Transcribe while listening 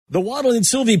The Waddle and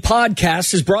Sylvie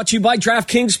podcast is brought to you by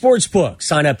DraftKings Sportsbook.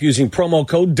 Sign up using promo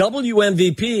code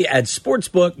WMVP at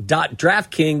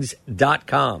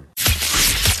sportsbook.draftkings.com.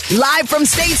 Live from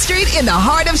State Street in the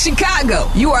heart of Chicago,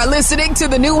 you are listening to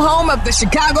the new home of the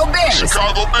Chicago Bears.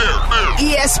 Chicago Bears.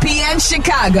 ESPN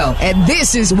Chicago. And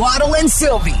this is Waddle and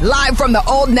Sylvie, live from the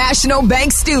Old National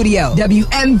Bank Studio.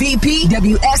 WMVP,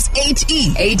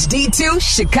 WSHE, HD2,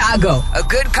 Chicago. A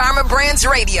Good Karma Brands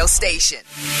radio station.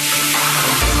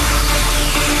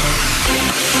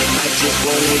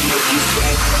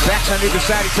 Backs on either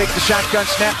side. He takes the shotgun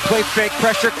snap. Play fake.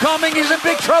 Pressure coming. He's in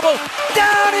big trouble.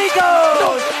 Down he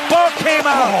goes. Ball came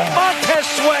out. Montez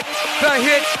Sweat. The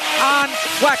hit on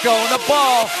Flacco. And the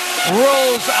ball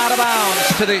rolls out of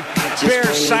bounds to the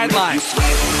Bears sideline.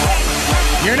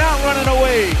 You're not running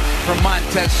away from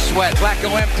Montez Sweat.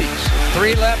 Flacco empties.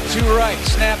 3 left, 2 right.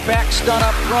 Snap back. Stun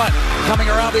up front. Coming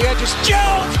around the edges.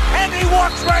 Jones. And he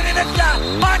walks right in and down.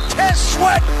 Montez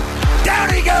Sweat.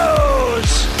 Down he goes!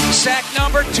 Sack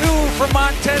number 2 for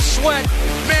Montez Sweat.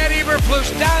 Matt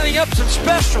Eberflus dialing up some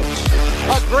specials.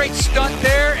 A great stunt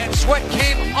there, and Sweat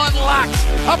came unlocked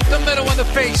up the middle in the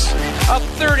face of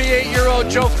 38-year-old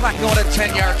Joe Flacco on a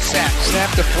 10-yard sack. Snap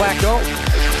to Flacco.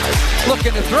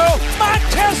 Looking to throw.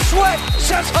 Montez Sweat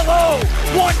says hello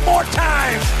one more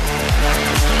time.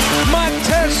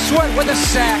 Montez Sweat with a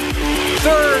sack.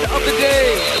 3rd of the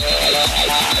day.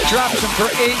 Drops him for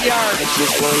 8 yards.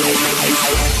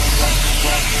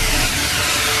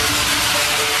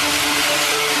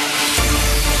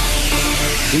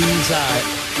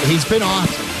 He's been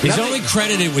awesome. He's only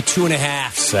credited with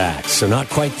 2.5 sacks, so not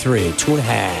quite 3,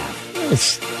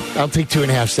 2.5. I'll take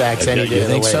 2.5 sacks any day. You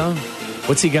think so?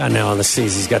 What's he got now on the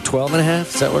season? He's got 12.5?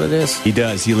 Is that what it is? He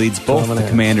does. He leads both the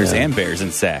Commanders and Bears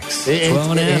in sacks.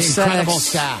 12.5 sacks. Incredible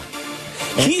sack.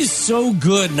 He's so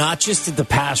good, not just at the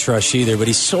pass rush either, but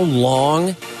he's so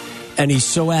long and he's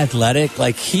so athletic.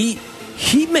 Like he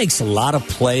makes a lot of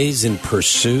plays in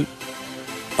pursuit.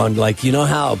 On, like, you know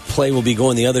how a play will be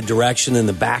going the other direction and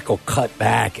the back will cut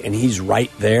back and he's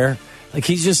right there? Like,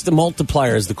 he's just the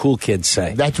multiplier, as the cool kids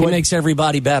say. That's what what makes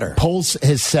everybody better. Poles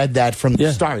has said that from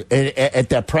the start at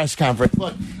that press conference.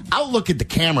 Look, I'll look at the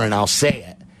camera and I'll say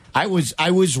it. I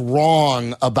was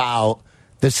wrong about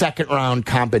the second-round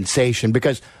compensation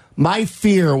because my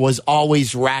fear was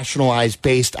always rationalized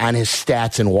based on his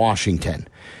stats in Washington.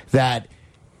 That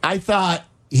I thought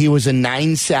he was a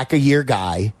 9-sack-a-year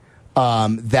guy,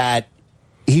 that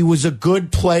he was a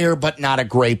good player but not a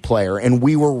great player, and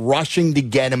we were rushing to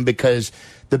get him because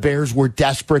the Bears were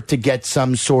desperate to get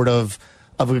some sort of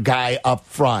a guy up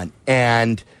front.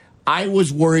 And I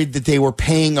was worried that they were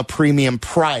paying a premium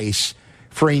price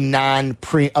for a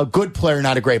good player,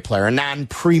 not a great player, a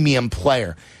non-premium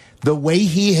player. The way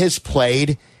he has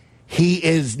played, he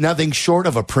is nothing short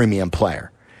of a premium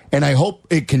player. And I hope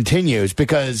it continues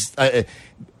because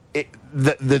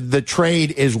the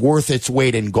trade is worth its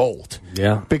weight in gold.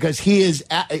 Yeah. Because he is,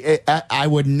 I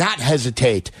would not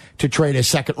hesitate to trade a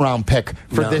second-round pick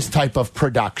for this type of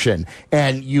production.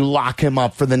 And you lock him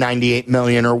up for the $98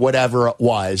 million or whatever it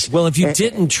was. Well, if you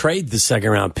didn't trade the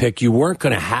second-round pick, you weren't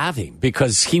going to have him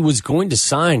because he was going to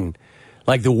sign.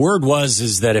 Like, the word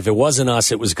is that if it wasn't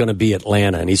us, it was going to be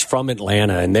Atlanta. And he's from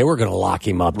Atlanta, and they were going to lock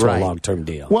him up to a long-term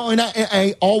deal. Well, and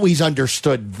I always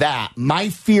understood that. My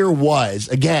fear was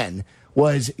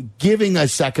giving a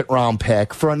second-round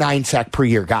pick for a 9-sack per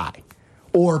year guy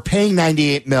or paying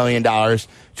 $98 million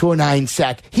to a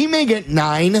 9-sack. He may get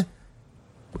 9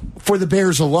 for the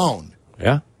Bears alone.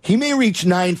 Yeah. He may reach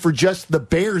 9 for just the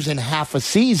Bears in half a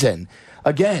season.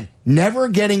 Again, never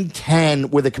getting 10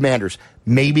 with the Commanders.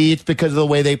 Maybe it's because of the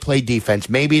way they play defense.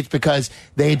 Maybe it's because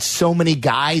they had so many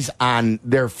guys on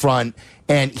their front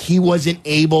and he wasn't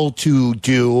able to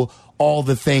do all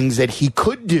the things that he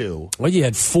could do. Well, you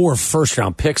had 4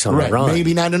 first-round picks on the run.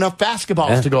 Maybe not enough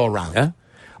basketballs to go around. Yeah.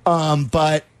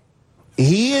 But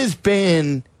he has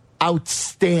been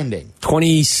outstanding.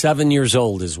 27 years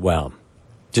old as well.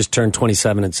 Just turned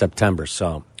 27 in September,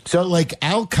 So, like,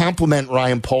 I'll compliment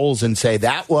Ryan Poles and say,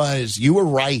 you were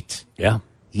right. Yeah.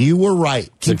 You were right.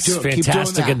 It's a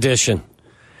fantastic addition.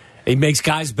 He makes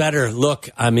guys better. Look,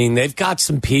 I mean, they've got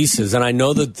some pieces, and I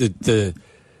know that the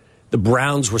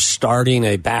Browns were starting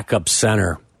a backup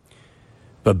center.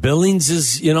 But Billings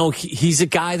is, he's a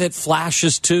guy that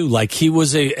flashes too. Like, he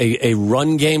was a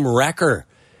run game wrecker.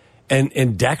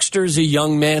 And Dexter's a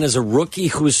young man as a rookie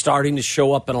who is starting to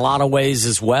show up in a lot of ways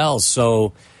as well.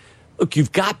 So, look,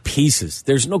 you've got pieces.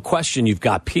 There's no question you've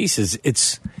got pieces.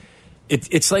 It's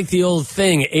like the old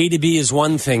thing. A to B is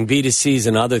one thing. B to C is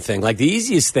another thing. Like, the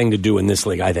easiest thing to do in this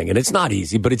league, I think, and it's not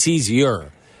easy, but it's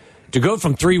easier, to go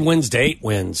from 3 wins to 8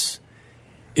 wins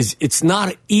it's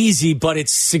not easy, but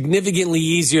it's significantly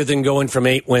easier than going from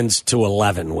 8 wins to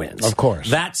 11 wins. Of course.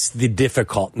 That's the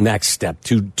difficult next step,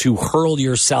 to hurl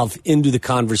yourself into the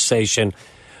conversation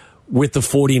with the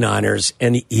 49ers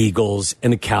and the Eagles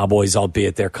and the Cowboys,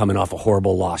 albeit they're coming off a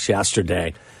horrible loss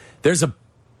yesterday. There's a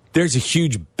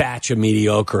huge batch of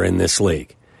mediocre in this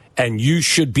league, and you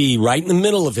should be right in the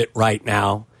middle of it right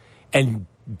now and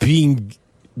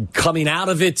coming out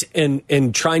of it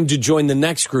and trying to join the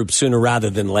next group sooner rather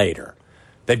than later.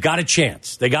 They've got a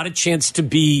chance. They got a chance to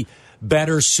be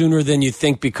better sooner than you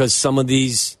think because some of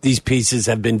these pieces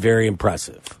have been very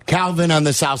impressive. Calvin on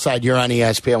the South Side, you're on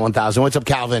ESPN 1000. What's up,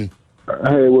 Calvin?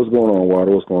 Hey, what's going on,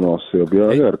 Waddle? What's going on,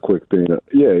 Sylvia? I got a quick thing.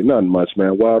 Yeah, nothing much,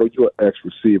 man. Waddle, you're an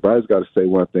ex-receiver. I just got to say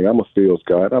one thing. I'm a Fields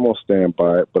guy, and I'm going to stand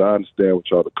by it, but I understand what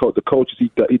y'all, the coaches, he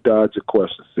dodged your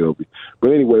question, Sylvia.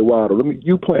 But anyway, Waddle,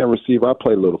 you playing receiver. I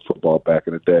played a little football back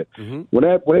in the day. Mm-hmm. When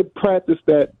they practice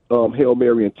that Hail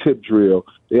Mary and tip drill,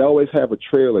 they always have a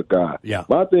trailer guy. Yeah.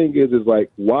 My thing is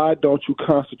like, why don't you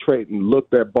concentrate and look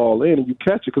that ball in and you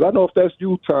catch it? Because I know if that's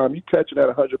you, Tom, you catch it at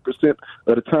 100%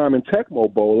 of the time in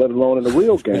Tecmo Bowl, let alone in the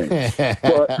real game.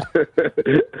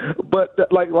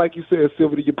 but like you said,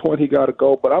 Sylvia, to your point, he got to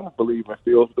go. But I'm a believer in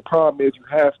Fields. The problem is you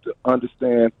have to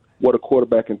understand what a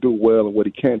quarterback can do well and what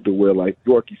he can't do well. Like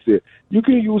Yorkie said, you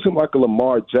can use him like a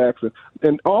Lamar Jackson.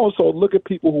 And also look at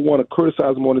people who want to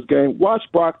criticize him on his game. Watch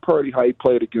Brock Purdy, how he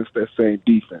played against that same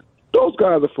defense. Those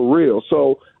guys are for real.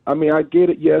 So, I mean, I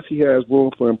get it. Yes, he has room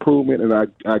for improvement, and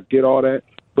I get all that.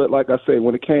 But like I say,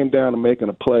 when it came down to making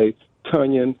a play,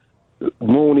 Tunyon,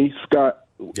 Mooney, Scott,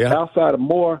 outside of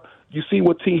Moore, you see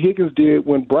what T. Higgins did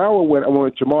when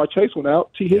Jamar Chase went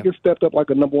out. T. Higgins stepped up like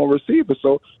a number one receiver.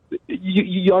 So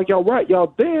y'all right.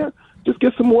 Y'all there. Just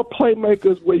get some more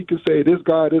playmakers where you can say, this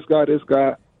guy.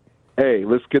 Hey,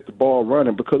 let's get the ball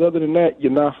running. Because other than that,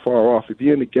 you're not far off. If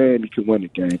you're in the game, you can win the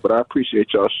game. But I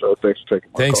appreciate y'all's show. Thanks for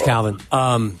taking my call. Thanks,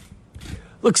 Calvin.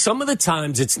 Look, some of the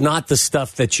times it's not the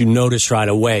stuff that you notice right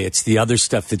away. It's the other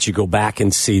stuff that you go back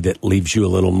and see that leaves you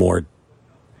a little more,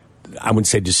 I wouldn't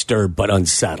say disturbed, but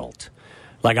unsettled.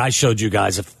 Like I showed you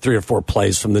guys 3 or 4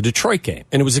 plays from the Detroit game,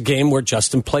 and it was a game where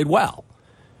Justin played well,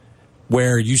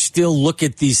 where you still look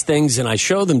at these things, and I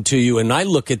show them to you, and I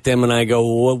look at them, and I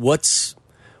go,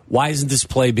 why isn't this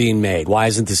play being made? Why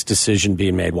isn't this decision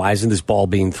being made? Why isn't this ball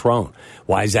being thrown?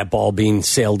 Why is that ball being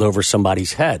sailed over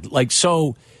somebody's head?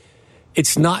 So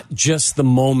it's not just the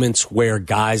moments where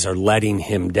guys are letting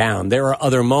him down. There are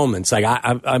other moments. Like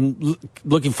I'm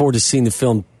looking forward to seeing the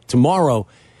film tomorrow.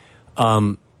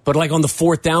 But like on the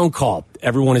 4th down call,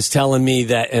 everyone is telling me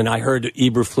that, and I heard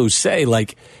Eberflus say,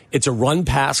 like, it's a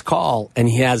run-pass call, and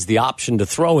he has the option to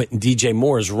throw it, and DJ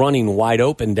Moore is running wide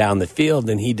open down the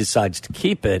field, and he decides to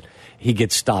keep it. He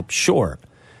gets stopped short.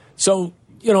 So,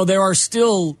 there are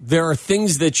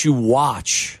things that you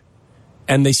watch,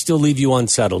 and they still leave you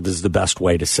unsettled is the best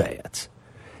way to say it.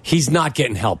 He's not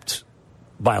getting helped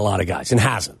by a lot of guys, and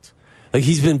hasn't. Like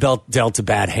he's been dealt a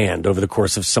bad hand over the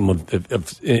course of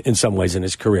in some ways in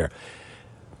his career.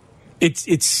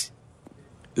 It's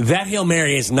that Hail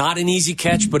Mary is not an easy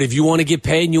catch, but if you want to get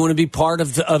paid and you want to be part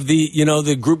of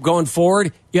the group going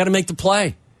forward, you got to make the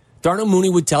play. Darnell Mooney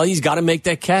would tell you he's got to make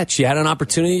that catch. He had an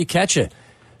opportunity to catch it.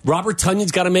 Robert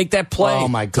Tunyon's got to make that play. Oh,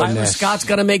 my goodness. Tyler Scott's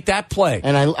got to make that play.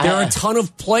 And there are a ton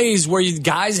of plays where you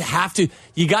guys have to,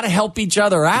 you got to help each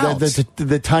other out.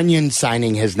 The Tunyon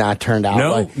signing has not turned out.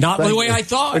 No, not the way I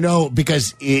thought. No,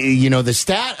 because, the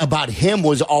stat about him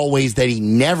was always that he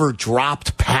never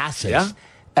dropped passes. Yeah.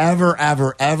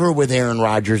 Ever with Aaron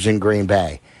Rodgers in Green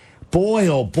Bay. Boy,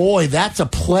 oh boy, that's a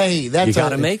play. You got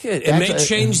to make it. It may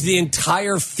change the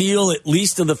entire feel, at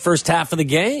least of the first half of the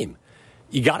game.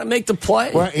 You got to make the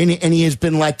play. Well, and he has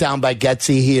been let down by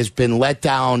Getsy. He has been let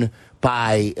down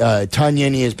by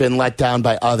Tunyon. He has been let down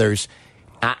by others.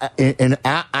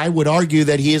 I would argue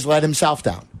that he has let himself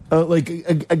down.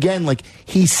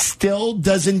 He still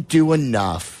doesn't do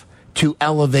enough to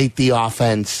elevate the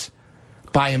offense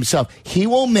by himself. He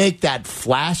will make that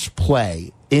flash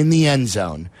play in the end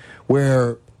zone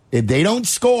where they don't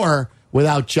score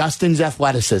without Justin's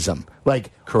athleticism.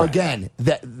 Correct. Again,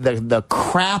 the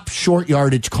crap short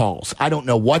yardage calls. I don't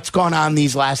know what's gone on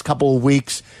these last couple of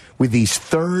weeks with these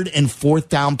 3rd and 4th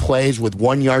down plays with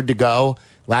 1 yard to go.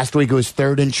 Last week it was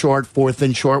 3rd and short, 4th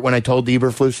and short when I told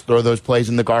Eberflus to throw those plays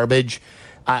in the garbage.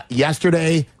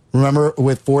 Yesterday, remember,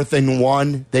 with 4th and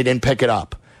 1, they didn't pick it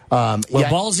up.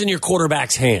 Ball's in your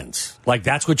quarterback's hands.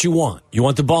 That's what you want. You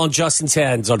want the ball in Justin's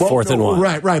hands on 4th and 1.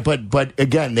 Right. But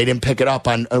again, they didn't pick it up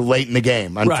on late in the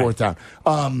game on 4th down.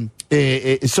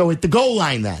 So at the goal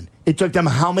line then, It took them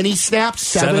how many snaps?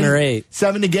 7 or 8.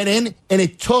 7 to get in, and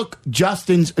it took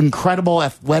Justin's incredible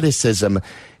athleticism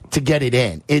to get it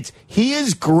in. He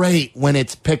is great when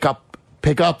it's pick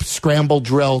up, scramble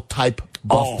drill type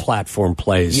ball. Off-platform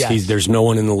plays. Yes. There's no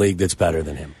one in the league that's better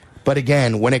than him. But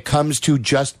again, when it comes to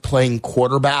just playing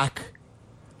quarterback,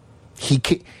 he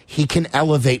can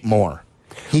elevate more.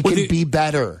 He can be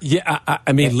better. Yeah,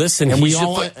 I mean, listen,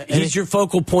 he's your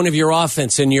focal point of your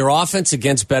offense, and your offense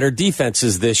against better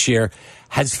defenses this year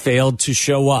has failed to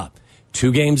show up.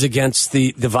 2 games against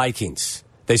the Vikings.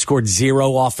 They scored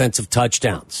 0 offensive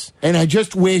touchdowns. And I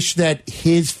just wish that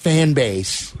his fan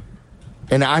base,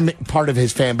 and I'm part of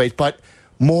his fan base, but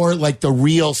more like the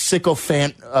real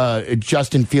sycophant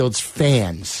Justin Fields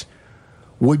fans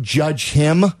would judge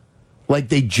him like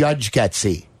they judge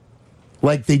Getsy,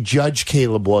 like they judge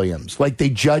Caleb Williams, like they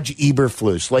judge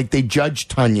Eberflus, like they judge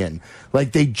Tunyon,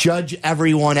 like they judge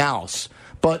everyone else.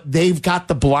 But they've got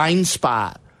the blind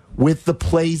spot with the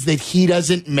plays that he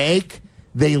doesn't make.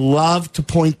 They love to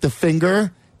point the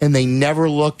finger, and they never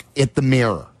look at the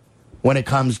mirror when it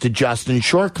comes to Justin's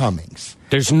shortcomings.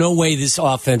 There's no way this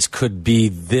offense could be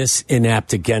this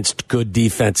inept against good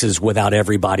defenses without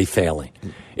everybody failing.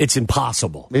 It's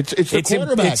impossible. It's the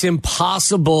quarterback. It's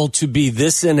impossible to be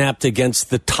this inept against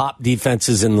the top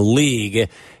defenses in the league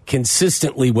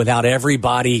consistently without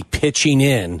everybody pitching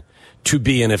in to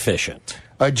be inefficient.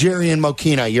 Jerry and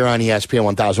Mokina, you're on ESPN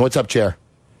 1000. What's up, Chair?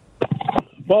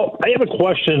 Well, I have a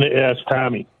question to ask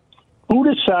Tommy.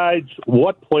 Who decides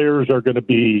what players are going to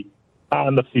be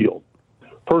on the field?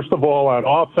 First of all, on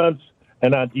offense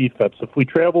and on defense. If we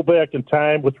travel back in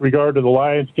time with regard to the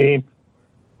Lions game,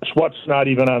 Sweat's not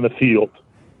even on the field.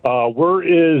 Where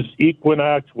is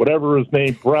Equinox, whatever his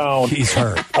name, Brown? He's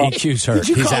hurt. EQ's hurt. Did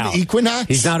you he's call out. it Equinox?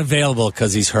 He's not available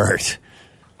because he's hurt.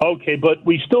 Okay, but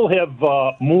we still have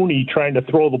Mooney trying to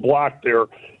throw the block there,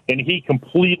 and he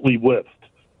completely whiffed.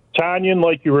 Tunyon,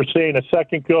 like you were saying a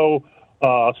second ago,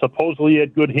 supposedly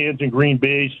had good hands in Green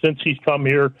Bay. Since he's come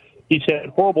here, he's had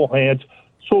horrible hands.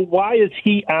 So why is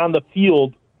he on the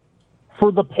field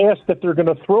for the pass that they're going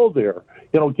to throw there?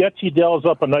 You know, Getsy dials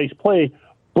up a nice play,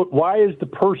 but why is the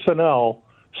personnel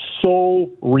so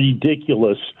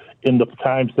ridiculous in the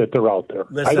times that they're out there?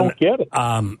 Listen, I don't get it.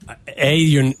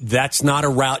 That's not a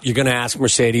route you're going to ask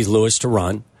Mercedes Lewis to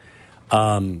run.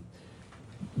 Cole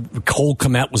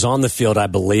Kmet was on the field, I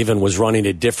believe, and was running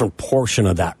a different portion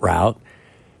of that route.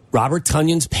 Robert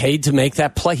Tunyon's paid to make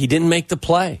that play. He didn't make the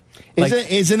play.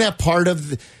 Isn't that part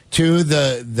of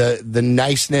the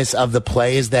niceness of the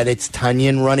play is that it's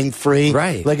Tunyon running free?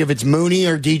 Right. Like if it's Mooney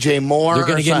or DJ Moore, you're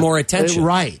going to get more attention.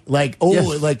 Right. Like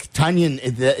like Tunyon,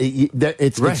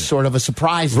 it's sort of a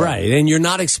surprise. Right. And you're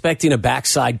not expecting a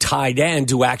backside tight end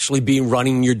to actually be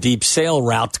running your deep sail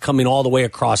route coming all the way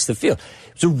across the field.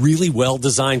 It's a really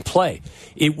well-designed play.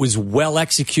 It was well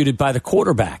executed by the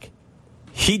quarterback.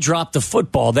 He dropped the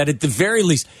football that at the very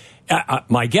least,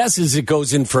 my guess is it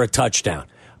goes in for a touchdown.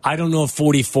 I don't know if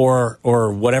 44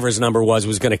 or whatever his number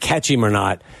was going to catch him or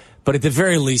not, but at the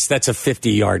very least, that's a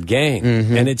 50-yard gain.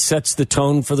 Mm-hmm. And it sets the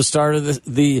tone for the start of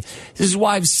the This is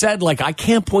why I've said, I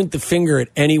can't point the finger at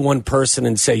any one person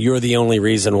and say you're the only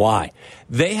reason why.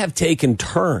 They have taken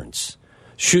turns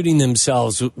shooting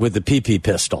themselves with the PP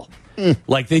pistol.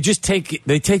 Like they take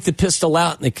the pistol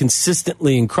out and they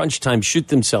consistently in crunch time shoot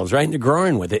themselves right in the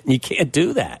groin with it, and you can't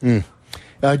do that.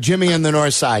 Jimmy on the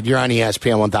north side, you're on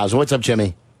ESPN 1000. What's up,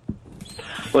 Jimmy?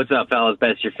 What's up, fellas?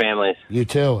 Best your families. You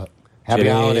too. Happy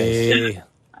holidays.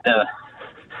 That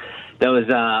was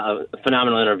a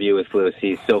phenomenal interview with Flus.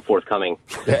 He's so forthcoming.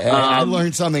 I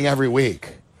learn something every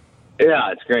week.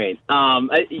 Yeah, it's great.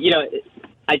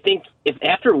 I think if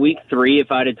after week 3, if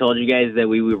I had told you guys that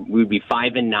we would be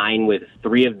 5-9 with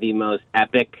 3 of the most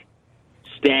epic,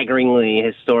 staggeringly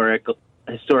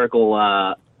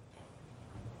historical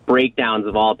breakdowns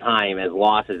of all time as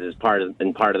losses as part of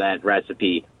that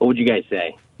recipe, what would you guys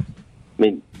say? I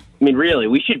mean, really,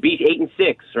 we should be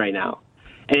 8-6 right now,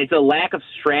 and it's a lack of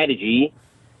strategy,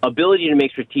 ability to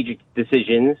make strategic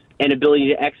decisions, and ability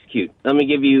to execute. Let me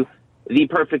give you the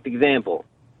perfect example.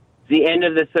 The end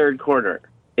of the third quarter.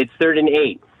 It's 3rd and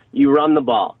 8. You run the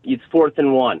ball. It's 4th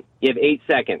and 1. You have 8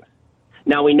 seconds.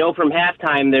 Now, we know from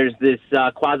halftime there's this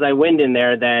quasi-wind in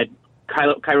there that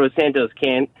Cairo Santos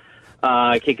can't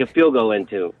kick a field goal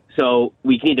into. So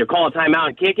we can either call a timeout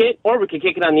and kick it, or we can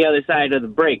kick it on the other side of the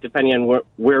break, depending on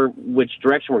which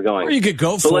direction we're going. Or you could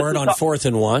go for it on 4th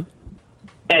and 1.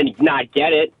 And not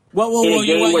get it. Well,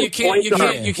 you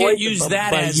can't use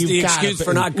that as the excuse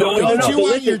for not going. Don't you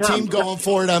want your team going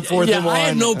for it on 4th and 1? I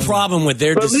have no problem with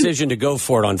their decision to go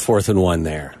for it on 4th and 1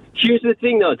 there. Here's the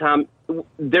thing, though, Tom.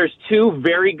 there's two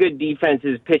very good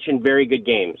defenses pitching very good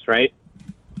games, right?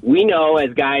 We know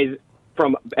as Bears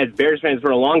fans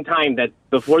for a long time that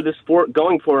before this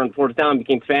going for on fourth down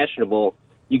became fashionable,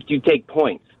 you take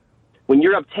points. When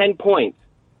you're up 10 points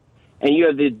and you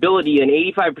have the ability, an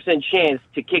 85% chance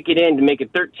to kick it in to make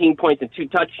it 13 points and 2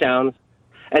 touchdowns,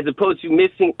 as opposed to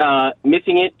missing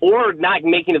it or not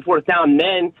making the fourth down,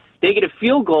 then they get a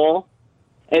field goal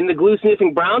and the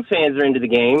glue-sniffing Browns fans are into the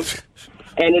game.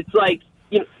 And it's like,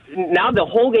 now the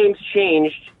whole game's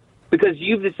changed because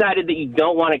you've decided that you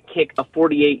don't want to kick a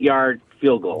 48-yard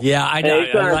field goal. Yeah, I know.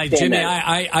 Jimmy,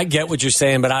 I get what you're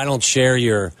saying, but I don't share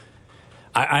your...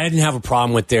 I didn't have a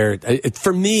problem with their...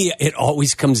 For me, it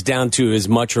always comes down to as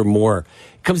much or more.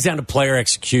 It comes down to player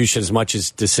execution as much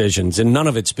as decisions, and none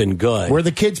of it's been good. Were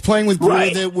the kids playing with glue?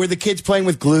 Right. Were the kids playing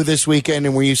with glue this weekend,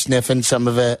 and were you sniffing some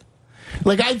of it?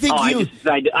 Like, I think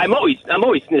I'm always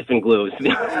sniffing glue.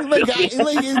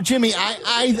 Jimmy,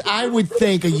 I would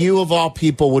think you of all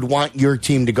people would want your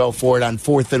team to go for it on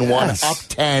 4th and 1, up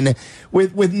 10,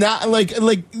 with not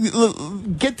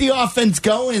get the offense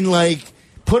going,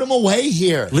 put them away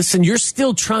here. Listen, you're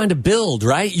still trying to build,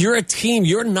 right? You're a team.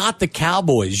 You're not the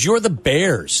Cowboys. You're the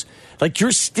Bears.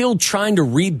 You're still trying to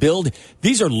rebuild.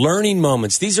 These are learning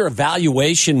moments. These are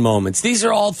evaluation moments. These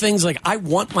are all things I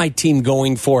want my team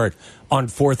going for it on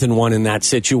 4th and 1 in that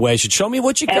situation. Show me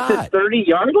what you got. At the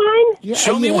 30-yard line? Yeah,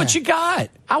 Show me what you got.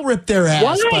 I'll rip their ass,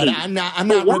 Why? but I'm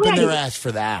not ripping their ass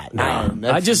for that.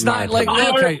 No, I just not I don't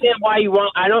understand why you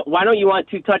want. Why don't you want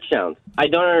 2 touchdowns? I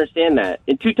don't understand that.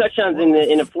 And 2 touchdowns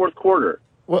in the fourth quarter.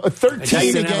 Well,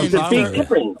 13 again. It's a big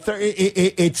difference.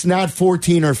 It's not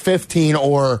 14 or 15,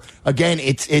 or again,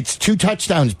 it's 2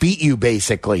 touchdowns beat you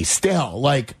basically. Still,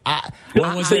 what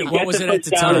was it at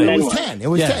the time? It was 10. It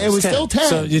was 10. It was still 10.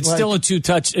 So it's still a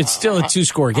 2-touch. It's still a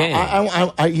 2-score game.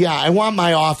 I want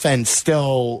my offense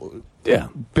still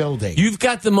building. You've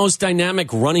got the most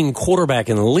dynamic running quarterback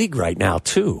in the league right now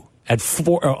too. At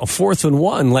 4th and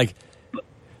 1,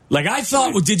 I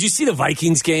thought. Did you see the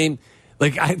Vikings game?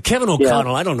 Kevin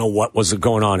O'Connell, I don't know what was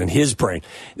going on in his brain.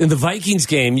 In the Vikings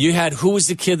game, you had, who was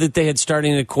the kid that they had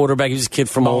starting at quarterback? He was a kid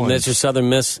from Ole Miss or Southern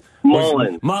Miss?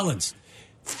 Mullins.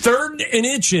 3rd and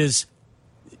inches,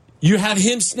 you have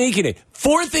him sneaking it.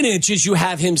 4th and inches, you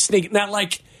have him sneaking. Now,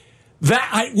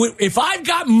 if I've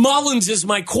got Mullins as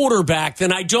my quarterback,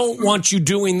 then I don't want you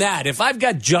doing that. If I've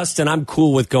got Justin, I'm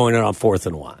cool with going in on 4th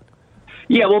and 1.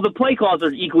 Yeah, well, the play calls are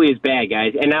equally as bad,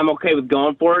 guys, and I'm okay with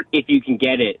going for it if you can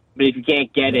get it. But if you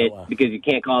can't get it because you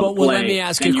can't call the play, let me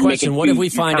ask you a question. What if we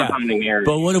find out?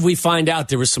 But what if we find out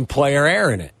there was some player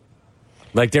error in it?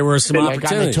 There were some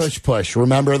opportunities. On the tush push.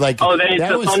 Remember, then it's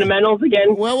the fundamentals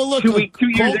again. Well, look, 2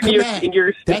 years in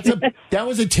your that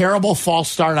was a terrible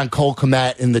false start on Cole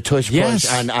Kmet in the tush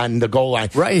push on the goal line.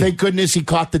 Right. Thank goodness he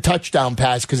caught the touchdown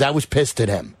pass because I was pissed at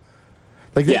him.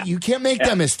 You can't make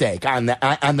that mistake on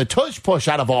the tush push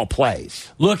out of all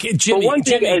plays. Look, Jimmy,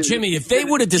 if they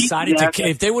would have decided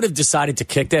to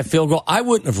kick that field goal, I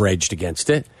wouldn't have raged against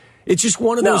it. It's just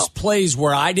one of those plays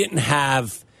where I didn't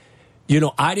have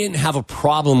a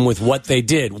problem with what they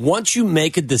did. Once you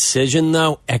make a decision,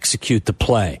 though, execute the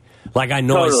play. I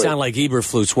know I sound like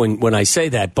Eberflus when I say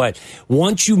that, but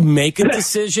once you make a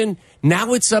decision,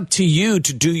 now it's up to you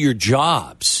to do your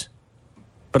jobs.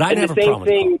 But I didn't have a problem with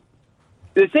it.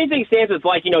 The same thing stands with,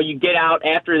 you get out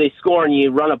after they score and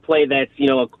you run a play that's,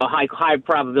 a high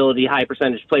probability, high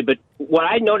percentage play. But what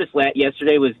I noticed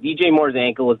yesterday was DJ Moore's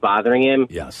ankle was bothering him.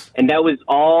 Yes. And that was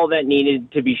all that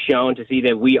needed to be shown to see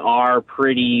that we are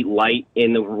pretty light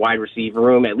in the wide receiver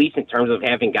room, at least in terms of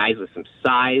having guys with some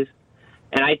size.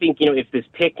 And I think, if this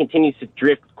pick continues to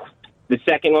drift, the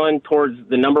second one towards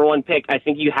the number 1 pick, I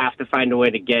think you have to find a way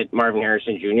to get Marvin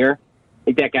Harrison Jr. I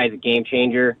think that guy's a game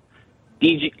changer.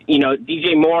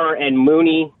 DJ Moore and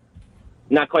Mooney,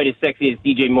 not quite as sexy as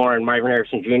DJ Moore and Marvin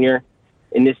Harrison Jr.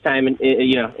 in this time,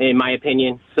 in my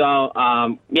opinion. So,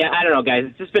 I don't know, guys.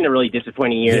 It's just been a really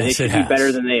disappointing year. Yes, they should be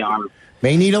better than they are.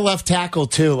 May need a left tackle,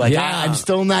 too. I'm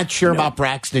still not sure about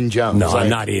Braxton Jones. No, I'm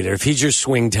not either. If he's your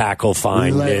swing tackle,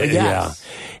 fine. Yeah.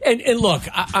 And look,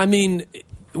 I mean,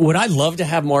 would I love to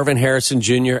have Marvin Harrison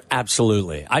Jr.?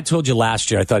 Absolutely. I told you last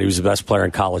year I thought he was the best player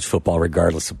in college football,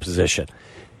 regardless of position.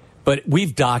 But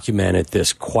we've documented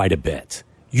this quite a bit.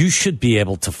 You should be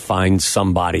able to find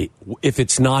somebody. If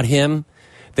it's not him,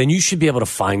 then you should be able to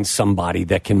find somebody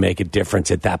that can make a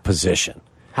difference at that position.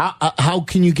 How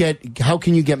can you get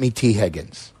me T.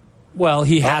 Higgins? Well,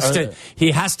 he has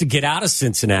to get out of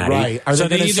Cincinnati. Right. Are they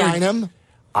going to sign him?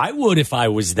 I would if I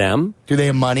was them. Do they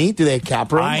have money? Do they have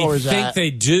cap room? I think they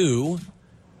do.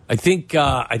 I think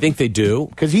they do.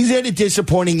 Because he's had a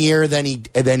disappointing year. Then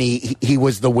he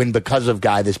was the win because of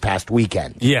guy this past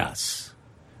weekend. Yes.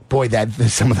 Boy,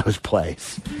 some of those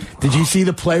plays. Did you see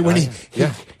the play when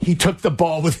he took the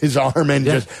ball with his arm and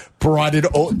just brought it,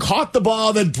 caught the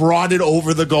ball, then brought it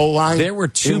over the goal line? There were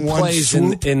two plays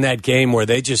in that game where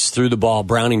they just threw the ball.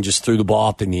 Browning just threw the ball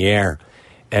up in the air,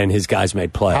 and his guys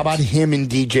made plays. How about him and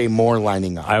DJ Moore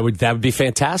lining up? That would be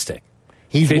fantastic.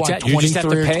 He's what,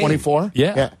 23 or 24?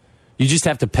 Yeah. You just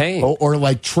have to pay him. Or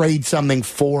like trade something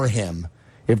for him.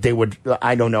 If they would,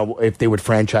 I don't know if they would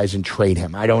franchise and trade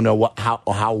him. I don't know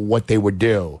what they would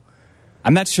do.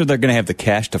 I'm not sure they're going to have the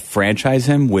cash to franchise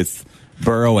him with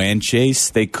Burrow and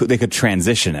Chase. They could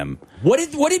transition him. What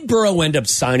did Burrow end up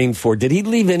signing for? Did he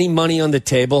leave any money on the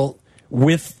table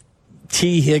with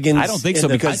T. Higgins? I don't think so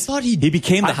because I thought he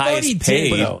became the highest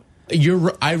paid.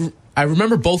 I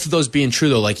remember both of those being true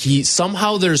though. Like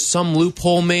somehow there's some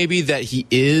loophole maybe that he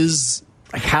is.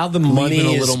 How the money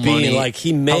is being, like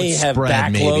he may have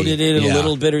backloaded it a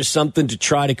little bit or something to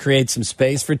try to create some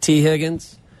space for T.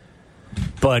 Higgins.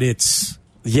 But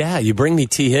you bring me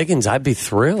T. Higgins, I'd be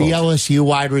thrilled. The LSU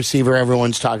wide receiver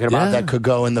everyone's talking about that could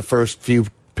go in the first few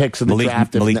picks of the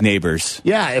draft. Malik Neighbors.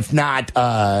 Yeah, if not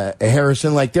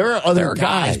Harrison. Like there are other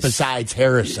guys besides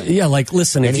Harrison. Yeah, like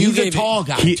listen, and he's a tall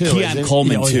guy too. Keon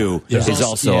Coleman too is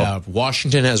also. Yeah,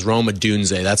 Washington has Roma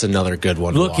Dunze. That's another good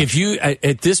one. Look, if you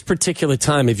at this particular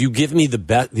time, if you give me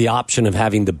the option of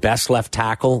having the best left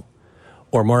tackle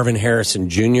or Marvin Harrison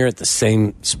Jr. at the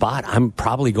same spot, I'm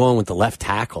probably going with the left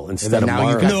tackle instead of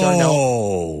Marvin.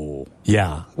 No.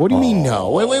 Yeah. What do you mean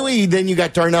no? Wait. Then you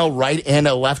got Darnell right and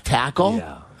a left tackle?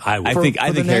 Yeah. I think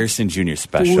Harrison Jr. is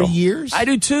special. 4 years? I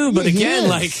do too, but again,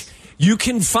 like you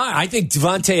can find. I think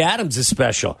Devontae Adams is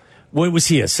special. What was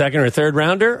he, a second or third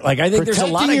rounder? Like I think there's a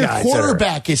lot of guys. Your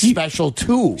quarterback is special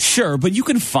too. Sure, but you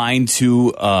can find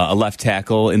a left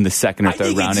tackle in the second or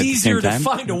third round at the same time. It's easier to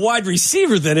find a wide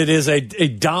receiver than it is a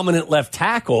dominant left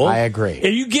tackle. I agree. Are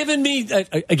you giving me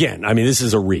again? I mean, this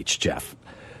is a reach, Jeff.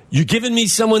 You giving me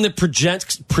someone that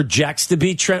projects to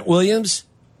be Trent Williams?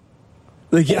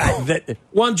 Like,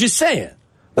 I'm just saying.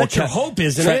 That's your hope,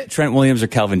 isn't it? Trent Williams or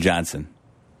Calvin Johnson?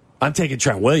 I'm taking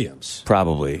Trent Williams.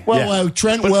 Probably. Well,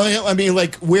 Trent Williams, I mean,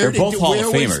 like, where they're both Hall of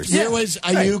Famers. Where was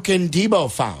Ayuk and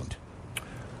Debo found?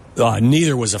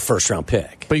 Neither was a first-round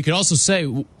pick. But you could also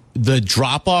say the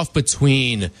drop-off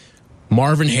between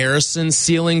Marvin Harrison's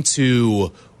ceiling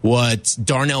to what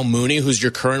Darnell Mooney, who's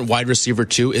your current wide receiver,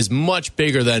 too, is much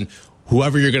bigger than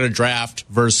whoever you're going to draft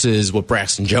versus what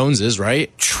Braxton Jones is,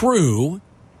 right? True.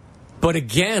 But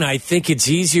again, I think it's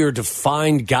easier to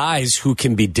find guys who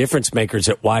can be difference makers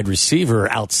at wide receiver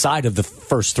outside of the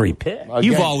first three picks.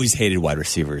 You've always hated wide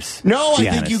receivers. No, I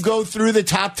think you go through the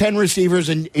top 10 receivers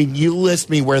and you list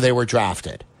me where they were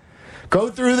drafted. Go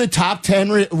through the top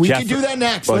 10. We can do that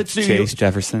next. Let's do Chase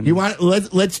Jefferson. You want?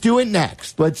 Let's do it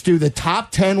next. Let's do the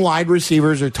top 10 wide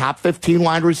receivers or top 15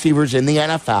 wide receivers in the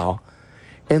NFL,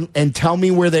 and tell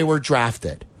me where they were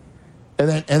drafted, and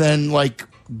then like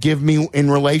give me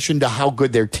in relation to how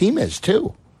good their team is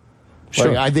too.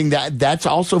 Sure, like, I think that's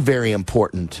also very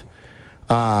important.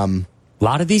 A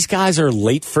lot of these guys are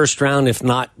late first round, if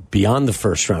not beyond the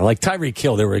first round. Like Tyreek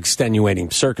Hill, there were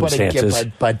extenuating circumstances.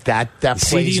 But that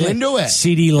plays into it.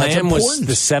 CeeDee Lamb was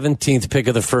the 17th pick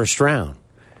of the first round.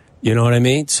 You know what I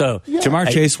mean? So Jamar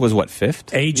Chase was what,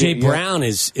 fifth? A.J. Brown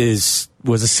was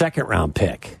a second round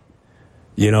pick.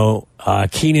 You know,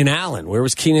 Keenan Allen. Where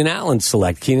was Keenan Allen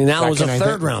select? Keenan Allen was a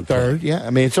third round pick. Yeah, I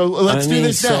mean, so let's do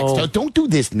this next. Don't do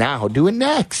this now. Do it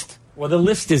next. Well, the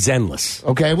list is endless.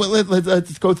 Okay, well,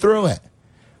 let's go through it.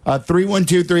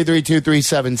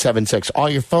 312-332-3776. All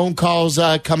your phone calls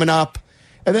coming up.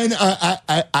 And then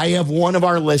I have one of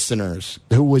our listeners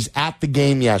who was at the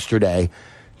game yesterday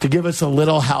to give us a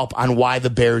little help on why the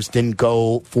Bears didn't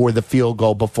go for the field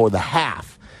goal before the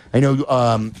half. I know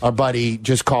our buddy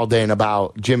just called in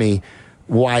about Jimmy,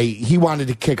 why he wanted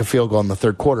to kick a field goal in the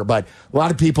third quarter. But a lot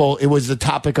of people, it was the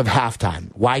topic of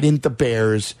halftime. Why didn't the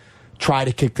Bears try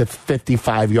to kick the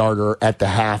 55-yarder at the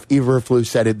half? Eberflus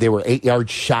said they were 8 yards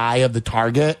shy of the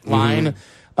target line.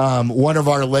 One of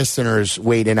our listeners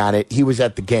weighed in on it. He was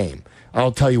at the game.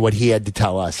 I'll tell you what he had to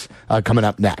tell us coming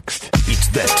up next. It's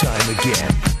that time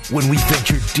again when we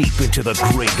venture deep into the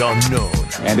great unknown.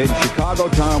 And in Chicago,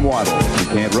 Tom Waddle. He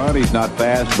can't run, he's not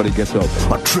fast, but he gets open.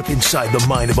 A trip inside the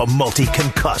mind of a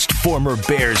multi-concussed former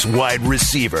Bears wide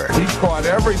receiver. He caught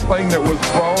everything that was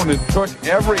thrown and took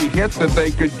every hit that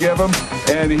they could give him,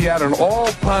 and he had an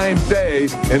all-time day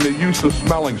in the use of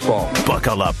smelling salt.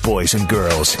 Buckle up, boys and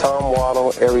girls. Tom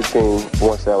Waddle, every team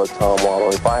wants to have a Tom Waddle.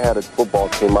 If I had a football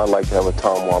team, I'd like to have a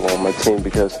Tom Waddle on my team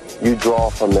because you draw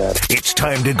from that. It's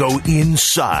time to go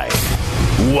inside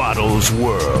Waddle's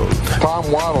world.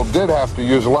 Tom Waddle did have to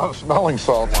use a lot of smelling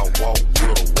salt. You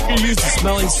can use the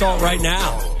smelling salt right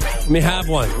now. Let me have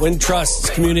one. Wintrust's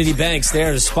Community Banks. They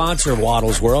are the sponsor of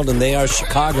Waddle's World, and they are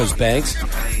Chicago's banks.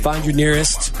 Find your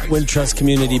nearest Wintrust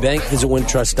Community Bank. Visit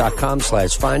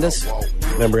wintrust.com/find us.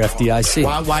 Member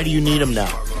FDIC. Why do you need them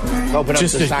now? Open up the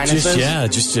sinuses?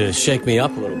 Just to shake me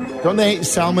up a little bit. Don't they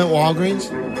sell them at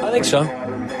Walgreens? I think so.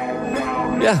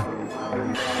 Yeah.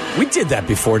 We did that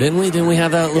before, didn't we? Didn't we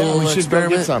have that little we should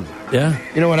experiment? Go get some. Yeah.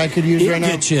 You know what I could use right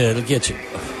now? It'll get you.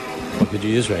 What could you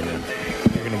use right now?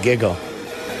 You're going to giggle.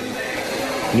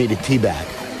 Need a tea bag.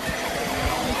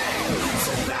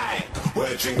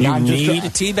 You need a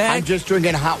tea bag? I'm just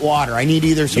drinking hot water. I need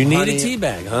either some honey. You need a tea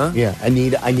bag, huh? Yeah, I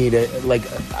need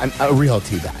a real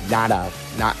tea bag, not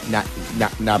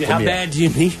from you. How bad do you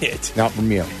need it? Not from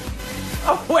you.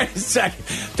 Oh, wait a second.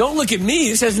 Don't look at me.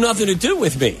 This has nothing to do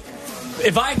with me.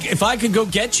 If I could go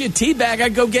get you a tea bag,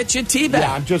 I'd go get you a tea bag.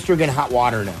 Yeah, I'm just drinking hot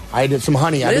water now. I had some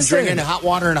honey. I've been drinking hot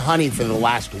water and honey for the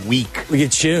last week. Look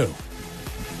at you.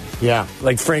 Yeah.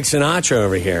 Like Frank Sinatra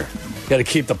over here. Got to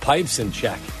keep the pipes in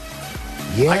check.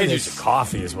 Yeah, I could use a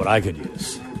coffee is what I could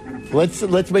use.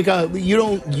 Let's make a. You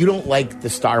don't like the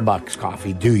Starbucks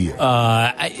coffee, do you?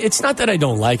 It's not that I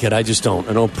don't like it. I just don't.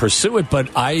 I don't pursue it. But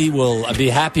I'd be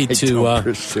happy to don't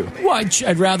pursue it. Well,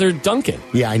 I'd rather Dunkin'.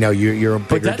 Yeah, I know you're a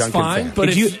bigger Dunkin' Dunkin' fine, fan. But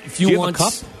if you want a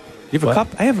cup, you have a cup.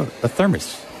 I have a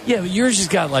thermos. Yeah, but yours has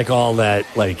got like all that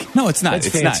like. No, it's not. It's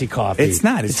fancy coffee. It's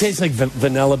not. It tastes like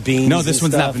vanilla beans. No, this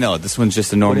one's not vanilla. This one's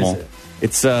just a normal. What is it?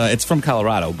 It's from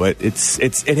Colorado, but it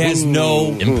has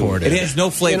no imported. It has no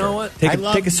flavor. You know what?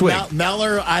 Take a swig.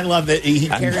 Meller, I love that he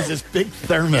carries this big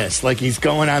thermos like he's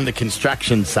going on the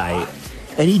construction site,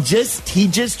 and he just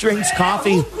drinks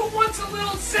coffee. Who wants a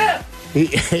little sip?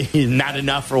 He's not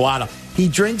enough for Waddle. He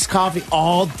drinks coffee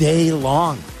all day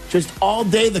long. Just all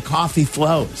day the coffee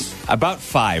flows. About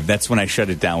 5, that's when I shut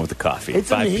it down with the coffee. It's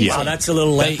 5 amazing. p.m. Oh, that's a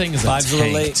little late. That thing is 5's a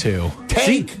little late too.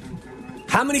 Tank.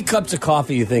 How many cups of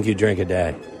coffee you think you drink a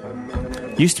day?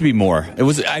 Used to be more.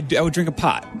 I would drink a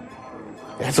pot.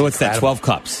 So what's that? 12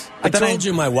 cups. I told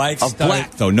you my wife of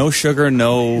black though, no sugar,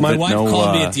 no. My wife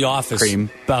called me at the office cream.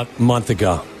 about a month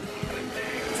ago.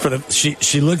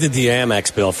 She looked at the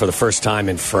Amex bill for the first time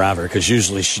in forever because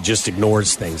usually she just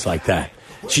ignores things like that.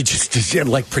 She just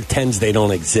like pretends they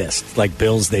don't exist, like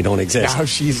bills they don't exist. Now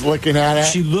she's looking at it.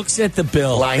 She looks at the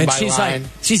bill line and by line.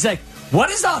 she's like,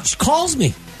 "What is up?" She calls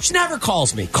me. She never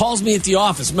calls me. Calls me at the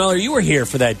office. Miller, you were here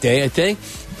for that day, I think.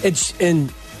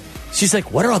 And she's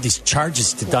like, "What are all these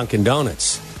charges to Dunkin'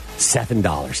 Donuts? $7,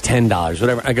 $10,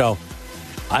 whatever." I go,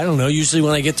 "I don't know. Usually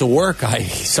when I get to work,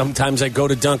 sometimes I go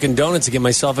to Dunkin' Donuts to get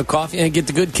myself a coffee and I get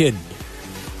the good kid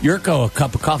Yurko a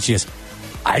cup of coffee." She goes,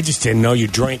 "I just didn't know you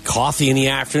drank coffee in the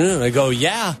afternoon." I go,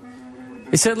 "Yeah."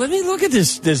 I said, "Let me look at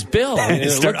this bill."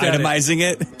 And start itemizing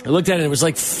it. I looked at it. It was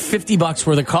like $50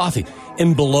 worth of coffee.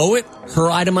 And below it,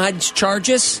 her itemized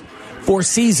charges, Four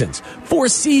Seasons. Four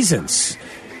Seasons.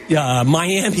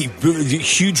 Miami,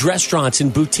 huge restaurants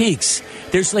and boutiques.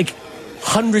 There's like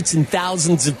hundreds and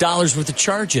thousands of dollars worth of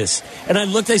charges. And I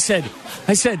looked, I said,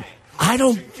 "I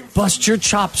don't bust your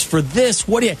chops for this.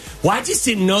 What do you? Well, I just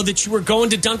didn't know that you were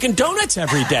going to Dunkin' Donuts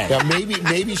every day." Yeah,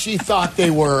 maybe she thought they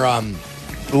were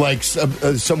like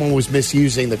someone was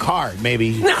misusing the card.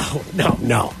 Maybe.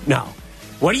 No.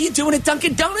 What are you doing at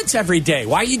Dunkin' Donuts every day?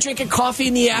 Why are you drinking coffee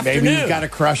in the afternoon? Maybe you got a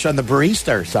crush on the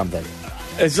barista or something.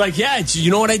 It's like, you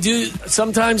know what I do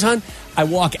sometimes, hon? I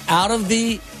walk out of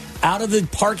the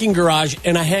parking garage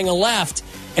and I hang a left,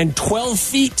 and 12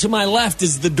 feet to my left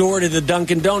is the door to the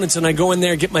Dunkin' Donuts, and I go in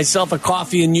there and get myself a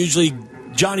coffee, and usually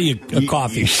Johnny a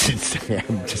coffee. You should say,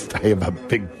 I have a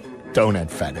big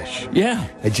donut fetish. Yeah.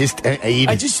 I just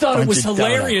thought it was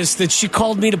hilarious that she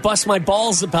called me to bust my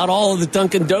balls about all of the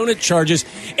Dunkin' Donut charges,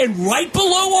 and right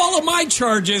below all of my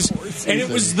charges, and it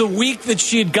was the week that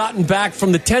she had gotten back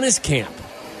from the tennis camp.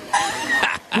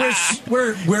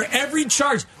 where every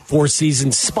charge, Four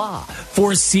Seasons spa,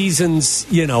 Four Seasons,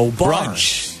 bar.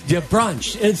 Brunch. Yeah,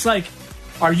 brunch. And it's like,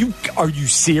 are you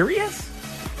serious?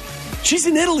 She's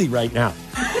in Italy right now.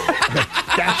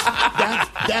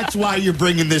 That's why you're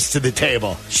bringing this to the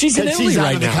table. She's in Italy she's right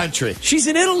out of now. the country. She's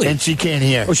in Italy. And she can't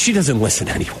hear. Oh, she doesn't listen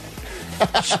anyway.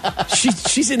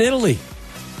 She's in Italy.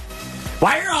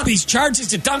 Why are all these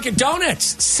charges at Dunkin'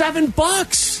 Donuts?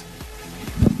 $7.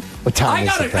 What time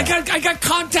I got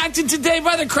contacted today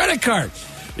by the credit card.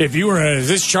 If you were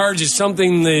this charge is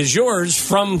something that is yours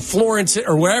from Florence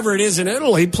or wherever it is in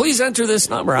Italy, please enter this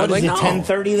number. What is it,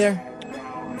 10:30 there?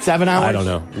 7 hours? I don't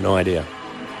know. No idea.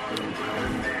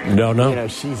 No. You know,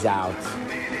 she's out.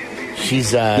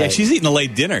 She's she's eating a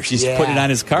late dinner. She's putting it on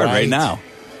his card right now.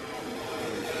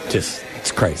 Just,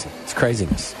 it's crazy. It's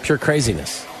craziness. Pure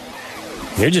craziness.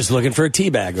 You're just looking for a tea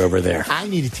bag over there. I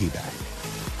need a tea bag.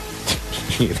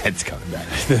 That's coming back.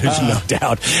 There's no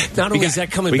doubt. Not only is that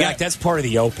coming back, that's part of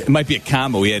the open. It might be a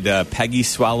combo. We had Peggy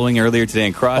swallowing earlier today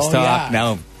in Crosstalk. Yeah.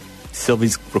 Now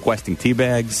Sylvie's requesting tea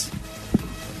bags.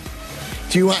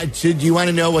 Do you want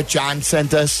to know what John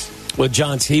sent us? Well,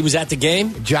 he was at the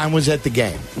game? John was at the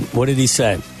game. What did he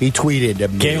say? He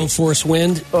tweeted gale force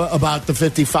wind? About the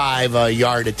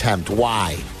 55-yard attempt.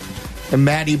 Why? And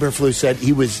Matt Eberflus said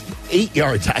he was 8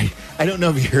 yards. I don't know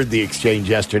if you heard the exchange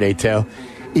yesterday, too.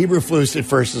 Eberflus at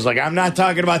first was like, I'm not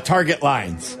talking about target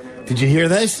lines. Did you hear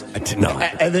this? I did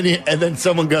not. And then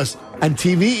someone goes, on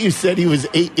TV you said he was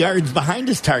 8 yards behind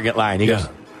his target line. He goes,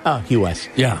 oh, he was.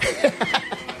 Yeah.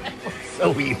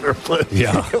 So Eberflus.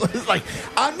 Yeah. It was like,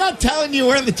 I'm not telling you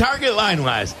where the target line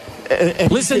was.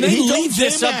 Listen, they leave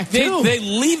this up. They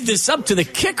leave this up to the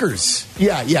kickers.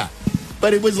 Yeah.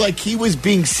 But it was like he was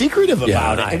being secretive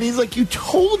about it. And he's like, you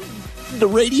told the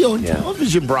radio and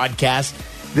television broadcast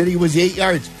that he was 8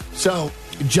 yards. So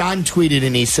John tweeted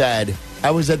and he said,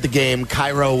 I was at the game.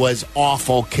 Cairo was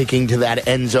awful kicking to that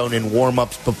end zone in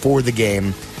warm-ups before the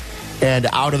game. And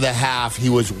out of the half, he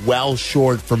was well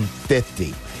short from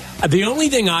 50. The only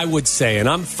thing I would say, and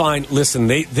I'm fine, listen,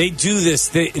 they do this.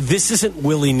 This isn't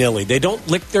willy-nilly. They don't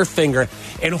lick their finger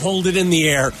and hold it in the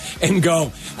air and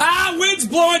go, wind's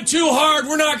blowing too hard.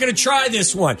 We're not going to try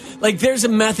this one. Like, there's a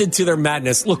method to their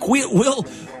madness. Look,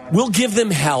 we'll give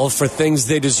them hell for things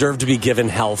they deserve to be given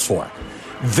hell for.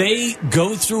 They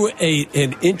go through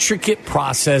an intricate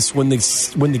process when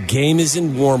the game is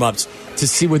in warm-ups to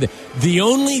see where the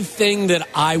only thing that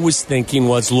I was thinking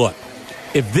was, look,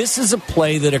 if this is a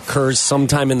play that occurs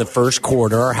sometime in the first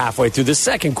quarter or halfway through the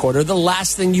second quarter, the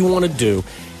last thing you want to do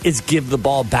is give the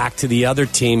ball back to the other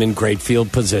team in great field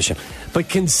position. But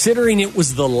considering it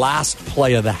was the last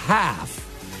play of the half,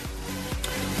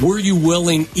 were you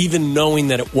willing, even knowing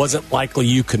that it wasn't likely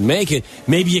you could make it,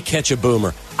 maybe you catch a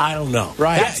boomer? I don't know.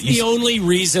 Right. That's the only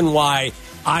reason why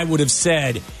I would have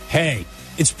said, hey,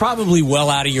 it's probably well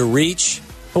out of your reach,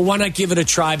 but why not give it a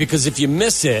try? Because if you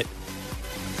miss it,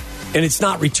 and it's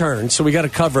not returned, so we got to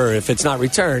cover if it's not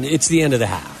returned, it's the end of the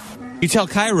half. You tell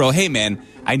Cairo, hey, man,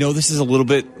 I know this is a little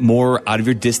bit more out of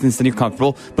your distance than you're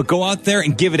comfortable, but go out there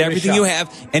and give it everything you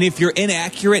have. And if you're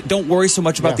inaccurate, don't worry so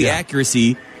much about the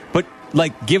accuracy, but,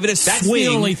 give it a swing. That's the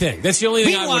only thing. That's the only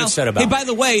thing I would have said about it. Hey, by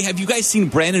the way, have you guys seen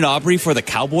Brandon Aubrey for the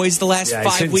Cowboys the last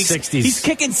 5 weeks? 60s. He's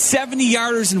kicking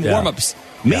 70-yarders in warm-ups.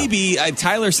 Maybe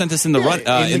Tyler sent us in the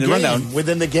rundown.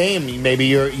 Within the game,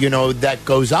 maybe that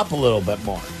goes up a little bit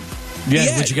more.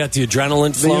 Yeah, but you got the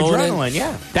adrenaline flowing. The adrenaline,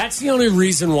 yeah. That's the only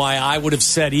reason why I would have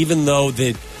said, even though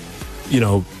that,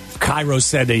 Cairo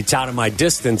said it's out of my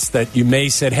distance, that you may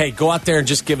said, hey, go out there and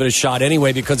just give it a shot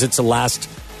anyway because it's the last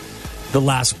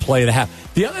play of the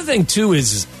half. The other thing, too,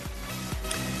 is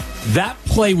that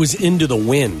play was into the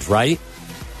wind, right?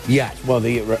 Yeah. Well,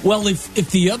 if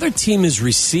the other team is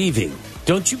receiving,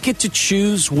 don't you get to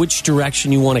choose which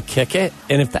direction you want to kick it?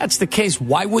 And if that's the case,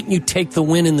 why wouldn't you take the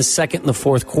win in the second and the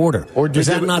fourth quarter? Or is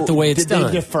that not the way it's done? Did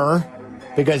they defer?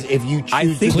 Because if you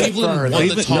choose to Cleveland won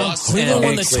the toss. Cleveland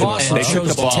won the toss and they took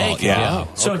chose the ball. to take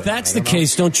it. So if that's the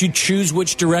case, don't you choose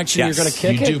which direction you're going to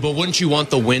kick it? You do, but wouldn't you want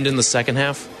the wind in the second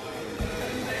half?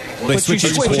 They switch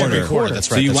every quarter.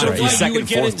 That's right. So you want the you second would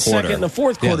get and it fourth quarter. second and the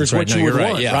fourth quarter is what you would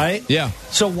want, right? Yeah.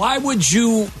 So why would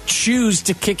you choose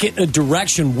to kick it in a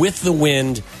direction with the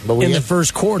wind in the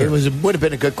first quarter? It would have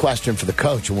been a good question for the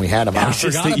coach when we had him on. I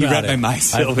forgot about you read it. my mind,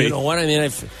 Sylvie. You know what I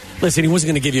mean? Listen, he wasn't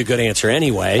going to give you a good answer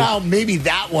anyway. Well, maybe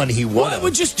that one he would. Well,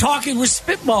 we're just talking. We're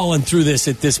spitballing through this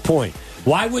at this point.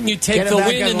 Why wouldn't you take the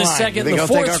win in the second and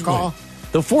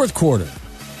the fourth quarter?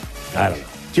 I don't know.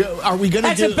 Are we going to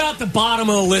That's about the bottom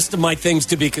of the list of my things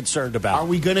to be concerned about. Are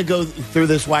we going to go through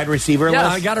this wide receiver list? Yeah,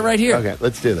 I got it right here. Okay,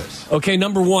 let's do this. Okay,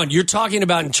 number one, you're talking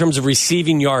about in terms of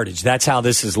receiving yardage. That's how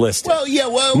this is listed. Well, yeah.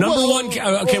 Number one.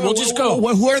 Okay, we'll just go.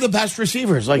 Who are the best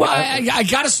receivers? I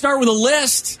got to start with a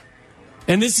list,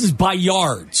 and this is by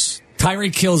yards.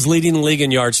 Tyreek Hill's leading the league in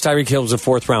yards. Tyreek Hill was a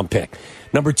 4th-round pick.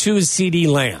 Number 2 is C.D.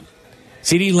 Lamb.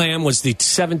 C.D. Lamb was the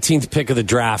 17th pick of the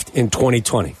draft in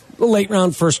 2020. Late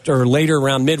round first, or later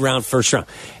round, mid-round, first round.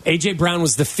 A.J. Brown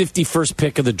was the 51st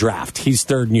pick of the draft. He's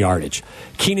 3rd in yardage.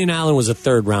 Keenan Allen was a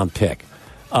 3rd-round pick.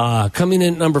 Coming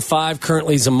in at number 5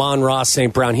 currently is Amon-Ra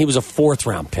St. Brown. He was a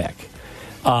 4th-round pick.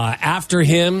 After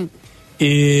him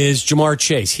is Jamar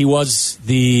Chase. He was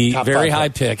the very high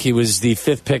pick. He was the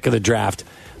 5th pick of the draft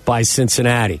by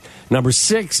Cincinnati. Number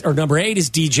 8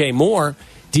 is DJ Moore.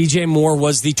 DJ Moore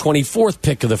was the 24th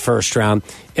pick of the first round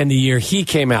in the year he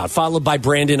came out, followed by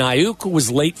Brandon Ayuk, who was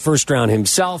late first round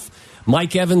himself.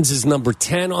 Mike Evans is number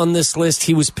 10 on this list.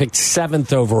 He was picked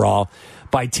 7th overall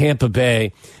by Tampa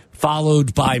Bay,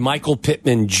 followed by Michael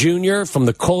Pittman Jr. from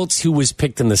the Colts, who was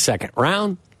picked in the 2nd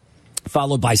round,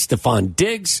 followed by Stephon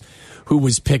Diggs, who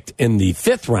was picked in the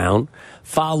 5th round,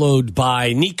 followed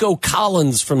by Nico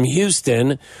Collins from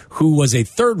Houston, who was a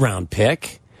 3rd-round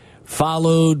pick,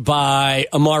 followed by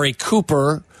Amari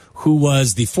Cooper, who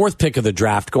was the 4th pick of the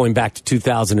draft going back to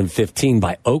 2015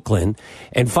 by Oakland.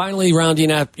 And finally,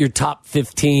 rounding out your top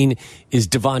 15 is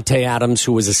Devontae Adams,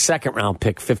 who was a 2nd-round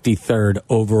pick, 53rd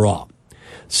overall.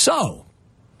 So,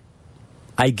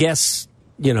 I guess,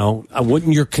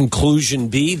 wouldn't your conclusion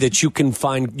be that you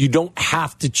don't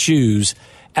have to choose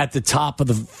at the top of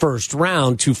the first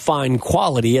round to find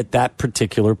quality at that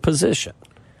particular position?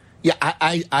 Yeah,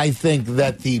 I think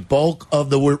that the bulk of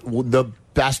the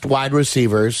best wide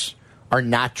receivers are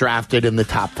not drafted in the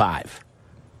top 5.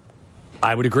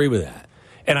 I would agree with that.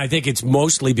 And I think it's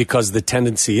mostly because the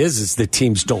tendency is the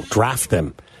teams don't draft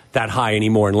them that high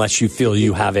anymore unless you feel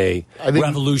you have a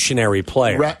revolutionary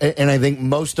player. And I think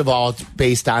most of all it's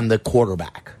based on the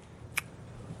quarterback.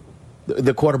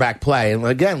 The quarterback play. And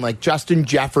again, like Justin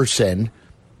Jefferson,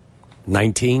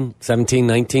 17,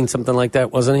 19, something like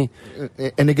that, wasn't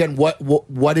he? And again,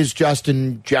 what is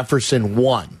Justin Jefferson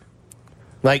won?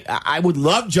 Like, I would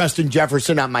love Justin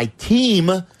Jefferson on my team.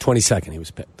 22nd he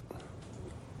was picked.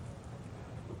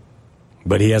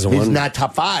 But he hasn't won. He's not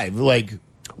top 5.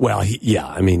 Well,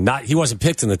 he wasn't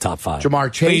picked in the top 5.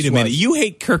 Jamar Chase. Wait a minute. You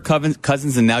hate Kirk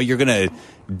Cousins, and now you're going to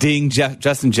ding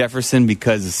Justin Jefferson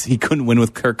because he couldn't win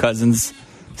with Kirk Cousins,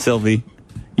 Sylvie?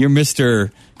 You're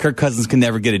Mr. Kirk Cousins can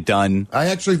never get it done. I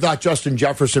actually thought Justin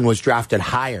Jefferson was drafted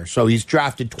higher, so he's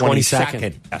drafted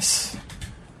 22nd. Yes.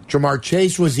 Jamar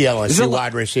Chase was the LSU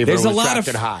wide receiver who was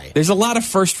drafted high. There's a lot of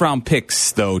first-round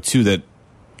picks, though, too, that,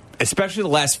 especially the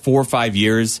last 4 or 5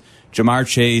 years, Jamar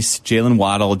Chase, Jalen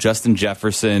Waddle, Justin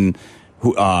Jefferson,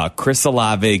 Chris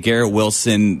Olave, Garrett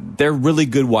Wilson, they're really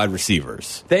good wide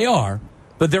receivers. They are,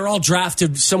 but they're all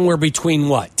drafted somewhere between,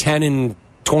 10 and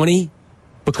 20?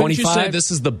 But couldn't you say this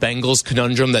is the Bengals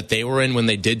conundrum that they were in when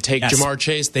they did take Jamar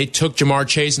Chase? They took Jamar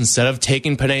Chase instead of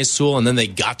taking Penei Sewell, and then they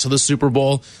got to the Super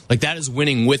Bowl. Like, that is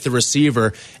winning with the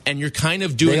receiver, and you're kind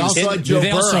of doing... They also had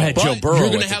Joe Burrow. You're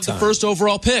going to have the first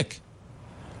overall pick.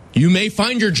 You may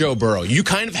find your Joe Burrow. You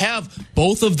kind of have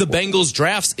both of the Bengals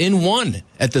drafts in one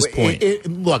at this point.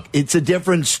 Look, it's a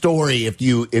different story if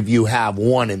you have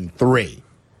 1 and 3.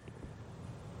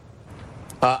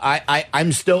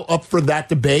 I'm still up for that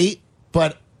debate,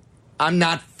 but I'm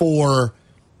not for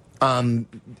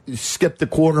skip the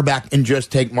quarterback and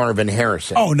just take Marvin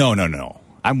Harrison. Oh, no.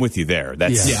 I'm with you there.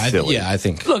 That's silly. I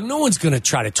think. Look, no one's going to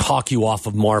try to talk you off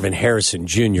of Marvin Harrison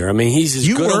Jr. I mean, he's as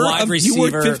good a wide receiver.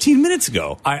 You were 15 minutes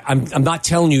ago. I'm not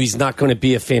telling you he's not going to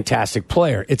be a fantastic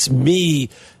player. It's me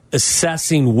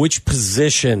assessing which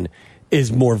position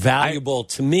is more valuable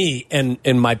to me. And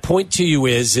my point to you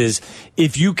is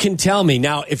if you can tell me,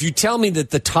 now, if you tell me that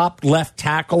the top left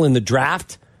tackle in the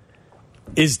draft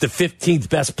is the 15th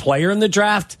best player in the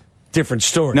draft, different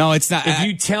story. No, it's not. If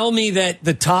you tell me that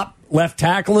the top left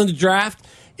tackle in the draft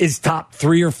is top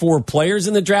 3 or 4 players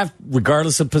in the draft,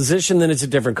 regardless of position, then it's a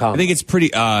different comment. I think it's pretty...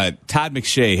 Todd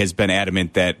McShay has been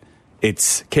adamant that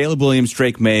it's Caleb Williams,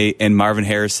 Drake May, and Marvin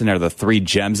Harrison are the 3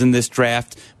 gems in this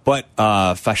draft, but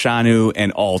Fashanu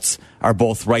and Altz are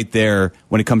both right there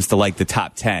when it comes to the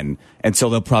top 10, and so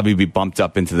they'll probably be bumped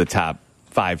up into the top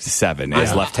 5 to 7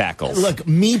 as left tackles. Look,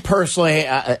 me personally,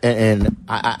 and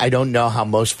I don't know how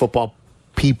most football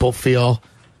people feel.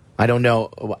 I don't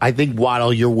know. I think,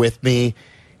 Waddle, you're with me.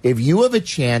 If you have a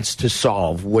chance to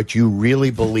solve what you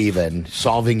really believe in,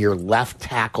 solving your left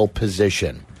tackle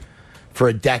position for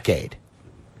a decade,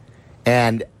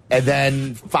 and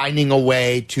then finding a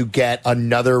way to get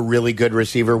another really good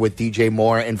receiver with DJ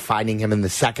Moore and finding him in the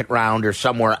 2nd round or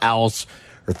somewhere else,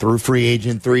 or through free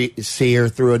agent 3C or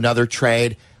through another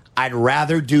trade, I'd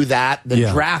rather do that than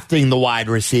drafting the wide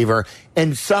receiver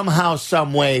and somehow,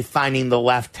 some way finding the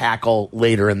left tackle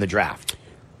later in the draft.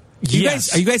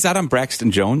 Yes. Are you guys out on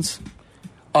Braxton Jones?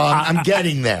 I'm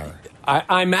getting there.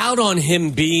 I'm out on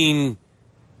him being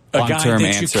a guy Long-term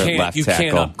that answer at left you can't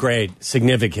tackle. upgrade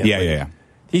significantly. Yeah.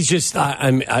 He's just,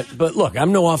 but look,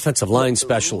 I'm no offensive line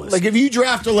specialist. Like if you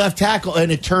draft a left tackle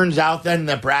and it turns out then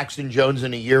that Braxton Jones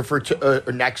in a year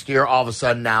or next year, all of a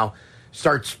sudden now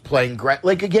starts playing great.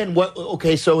 Like again, what?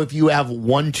 Okay, so if you have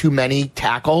one too many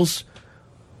tackles,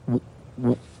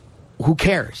 who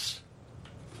cares?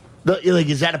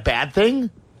 Is that a bad thing?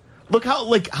 Look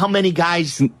how many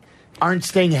guys aren't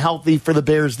staying healthy for the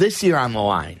Bears this year on the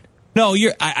line. No,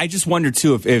 I just wonder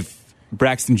too if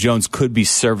Braxton Jones could be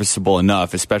serviceable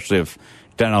enough, especially if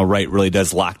Donnell Wright really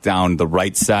does lock down the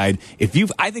right side.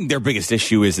 I think their biggest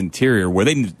issue is interior, where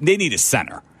they need a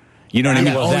center. You know what I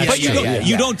mean? But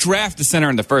you don't draft a center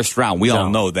in the first round. We all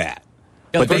know that.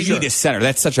 But they need a center.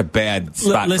 That's such a bad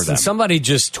spot for them. Somebody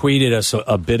just tweeted us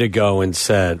a bit ago and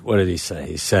said, what did he say?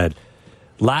 He said,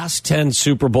 last 10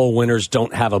 Super Bowl winners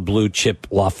don't have a blue chip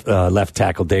left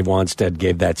tackle. Dave Wanstead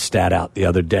gave that stat out the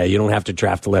other day. You don't have to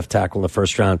draft a left tackle in the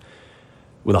first round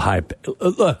with a high.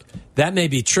 Look, that may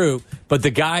be true, but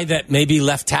the guy that may be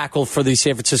left tackle for the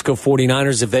San Francisco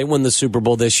 49ers, if they win the Super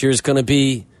Bowl this year, is going to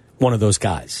be one of those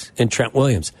guys, in Trent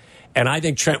Williams. And I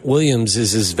think Trent Williams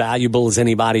is as valuable as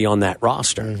anybody on that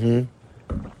roster, and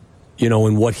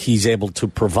what he's able to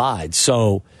provide.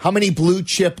 So, how many blue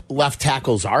chip left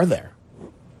tackles are there?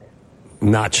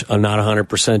 Not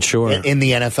 100% sure. In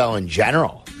the NFL in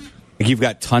general. You've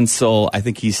got Tunsil. I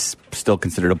think he's still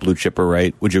considered a blue chipper,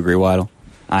 right? Would you agree, Waddle?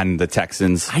 On the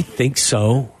Texans? I think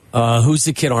so. Who's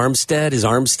the kid, Armstead? Is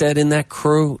Armstead in that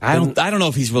crew? I don't know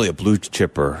if he's really a blue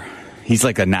chipper. He's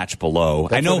like a notch below.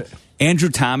 I know Andrew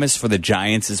Thomas for the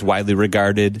Giants is widely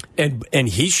regarded. And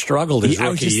he struggled his rookie year.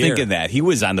 I was just thinking that. He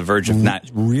was on the verge of not...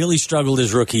 Really struggled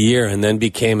his rookie year and then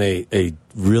became a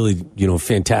really,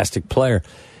 fantastic player.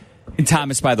 And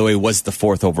Thomas, by the way, was the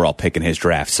 4th overall pick in his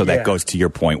draft. So that goes to your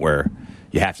point where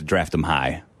you have to draft him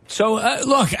high. So,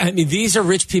 look, these are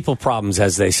rich people problems,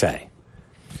 as they say.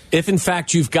 If, in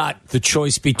fact, you've got the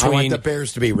choice between... I want the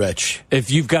Bears to be rich.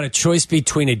 If you've got a choice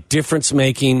between a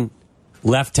difference-making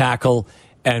left tackle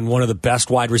and one of the best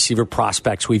wide receiver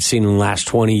prospects we've seen in the last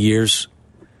 20 years,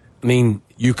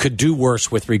 you could do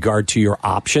worse with regard to your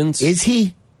options. Is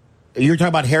he? You're talking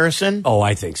about Harrison? Oh,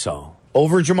 I think so.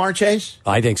 Over Jamar Chase?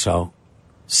 I think so.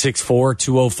 6'4",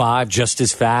 205, just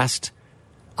as fast.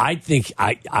 I think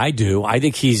I do. I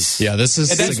think he's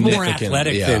that's more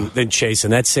athletic than Chase,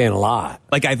 and that's saying a lot.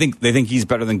 Like they think he's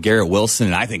better than Garrett Wilson,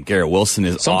 and I think Garrett Wilson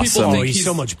is awesome. People think he's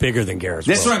so much bigger than Garrett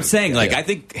Wilson. That's what I'm saying. I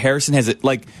think Harrison has it.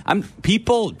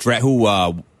 People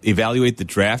who evaluate the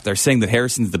draft are saying that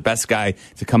Harrison's the best guy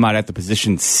to come out at the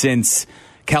position since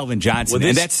Calvin Johnson,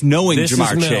 and that's knowing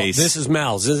Jamar Chase. This is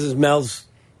Mel's.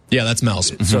 Yeah, that's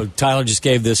Mel's. Mm-hmm. So Tyler just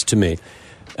gave this to me.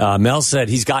 Mel said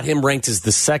he's got him ranked as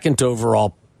the 2nd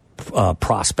overall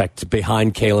prospect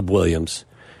behind Caleb Williams.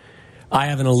 I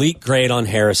have an elite grade on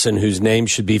Harrison, whose name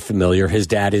should be familiar. His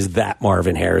dad is that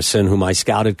Marvin Harrison, whom I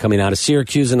scouted coming out of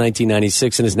Syracuse in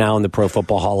 1996 and is now in the Pro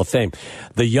Football Hall of Fame.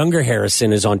 The younger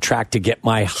Harrison is on track to get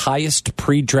my highest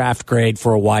pre-draft grade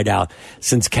for a wideout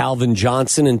since Calvin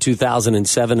Johnson in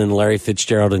 2007 and Larry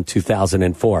Fitzgerald in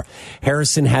 2004.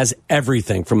 Harrison has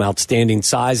everything from outstanding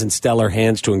size and stellar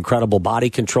hands to incredible body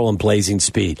control and blazing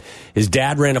speed. His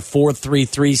dad ran a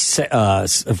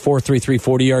 4.33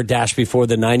 40-yard dash before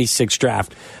the 96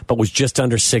 draft, but was just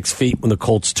under 6 feet when the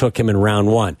Colts took him in round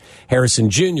 1.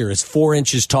 Harrison Jr. is 4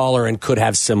 inches taller and could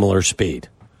have similar speed.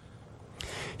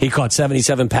 He caught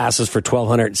 77 passes for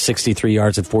 1,263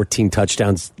 yards and 14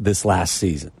 touchdowns this last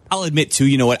season. I'll admit, too,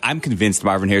 you know what? I'm convinced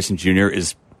Marvin Harrison Jr.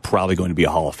 is probably going to be a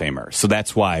Hall of Famer. So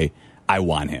that's why I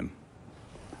want him.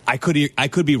 I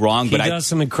could be wrong, but he does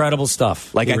some incredible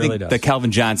stuff. I think the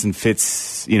Calvin Johnson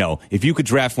fits. If you could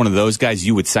draft one of those guys,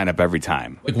 you would sign up every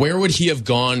time. Where would he have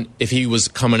gone if he was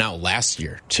coming out last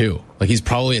year too? He's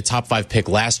probably a top 5 pick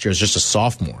last year as just a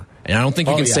sophomore, and I don't think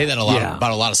you can say that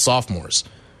about a lot of sophomores.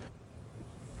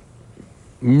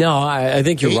 No, I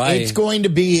think you're right. It's going to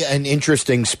be an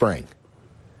interesting spring.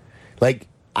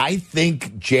 I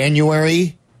think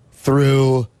January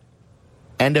through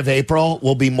end of April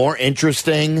will be more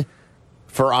interesting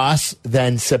for us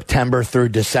than September through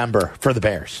December for the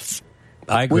Bears.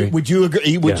 I agree. Would you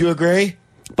agree? Would you agree?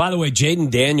 By the way,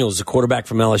 Jaden Daniels, the quarterback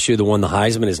from LSU that won the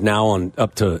Heisman, is now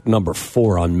up to number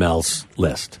 4 on Mel's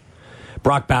list.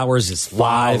 Brock Bowers is 5.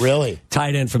 Wow, really?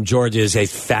 Tight end from Georgia is a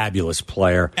fabulous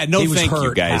player. He was hurt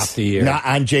you guys. half the year. Not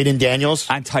on Jaden Daniels?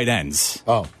 On tight ends.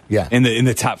 Oh, yeah. In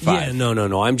the top 5. Yeah,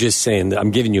 no. I'm just saying that I'm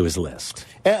giving you his list.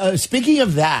 Speaking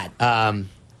of that,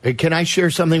 can I share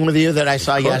something with you that I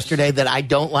saw yesterday that I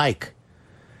don't like?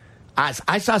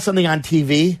 I saw something on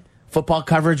TV, football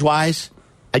coverage-wise,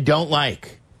 I don't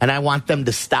like, and I want them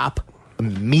to stop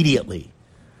immediately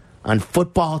on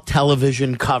football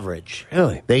television coverage.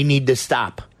 Really? They need to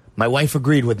stop. My wife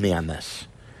agreed with me on this.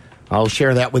 I'll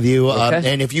share that with you.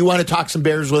 Okay. And if you want to talk some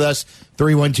Bears with us,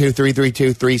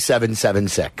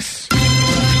 312-332-3776.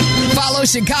 Follow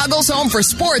Chicago's Home for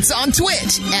Sports on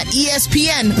Twitch at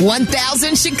ESPN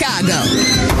 1000 Chicago.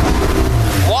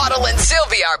 Waddle and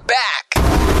Sylvie are back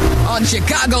on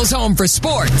Chicago's Home for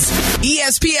Sports,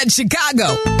 ESPN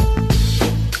Chicago.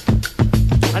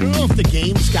 I don't know if the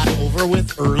games got over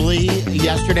with early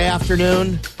yesterday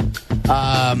afternoon.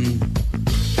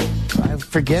 I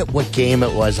forget what game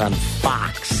it was on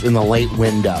Fox in the late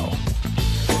window.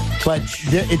 But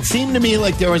it seemed to me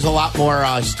like there was a lot more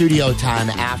studio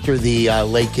time after the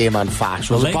late game on Fox.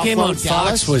 The late game on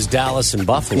Fox was Dallas and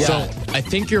Buffalo. Yeah. So I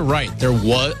think you're right.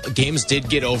 Games did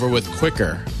get over with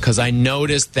quicker because I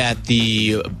noticed that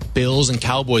the Bills and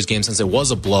Cowboys game, since it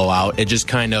was a blowout, it just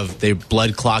they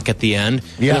blood clock at the end.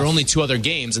 Yes. There were only 2 other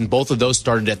games, and both of those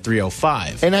started at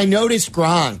 3:05. And I noticed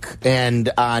Gronk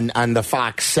and on the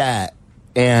Fox set,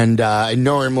 and I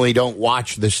normally don't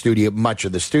watch much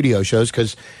of the studio shows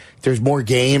because there's more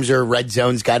games or Red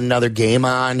Zone's got another game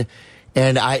on.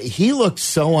 And he looked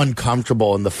so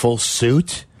uncomfortable in the full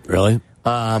suit. Really?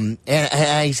 And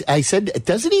I said,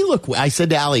 doesn't he look, I said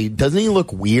to Allie, doesn't he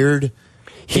look weird?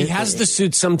 He has the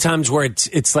suit sometimes where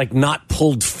it's like not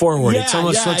pulled forward. It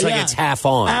almost looks like it's half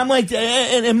on. I'm like,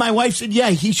 and my wife said,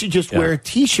 yeah, he should just wear a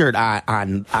T-shirt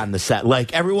on the set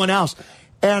like everyone else.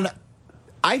 And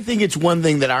I think it's one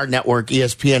thing that our network,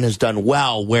 ESPN, has done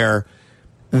well where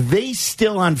they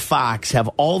still on Fox have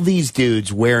all these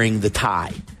dudes wearing the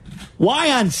tie.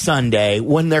 Why on Sunday,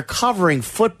 when they're covering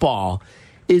football,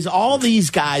 are all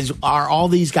these guys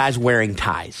wearing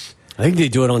ties? I think they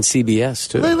do it on CBS,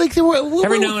 too.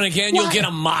 Every now and again, you'll get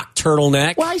a mock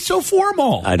turtleneck. Why so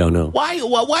formal? I don't know.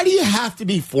 Why do you have to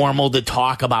be formal to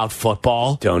talk about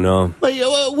football? Don't know.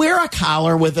 Wear a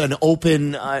collar with an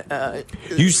open...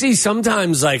 you see,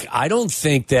 sometimes, I don't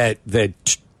think that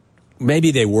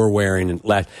maybe they were wearing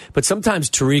less, but sometimes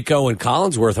Tirico and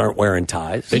Collinsworth aren't wearing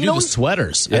ties. They do the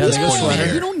sweaters. Yeah,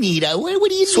 you don't need what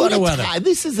do you sweater need a weather. tie?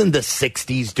 This isn't the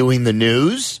 60s doing the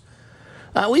news.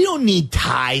 We don't need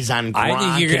ties on Gronk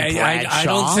and Bradshaw. I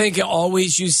don't think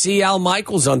always you see Al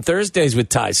Michaels on Thursdays with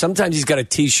ties. Sometimes he's got a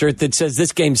T-shirt that says,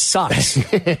 "This game sucks."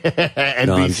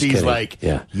 NBC's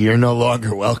you're no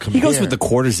longer welcome. He goes with the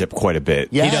quarter zip quite a bit.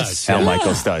 Yes. He does. Al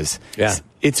Michaels does. Yeah.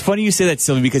 It's funny you say that,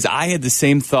 Sylvie, because I had the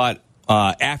same thought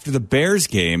after the Bears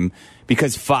game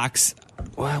because Fox,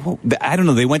 I don't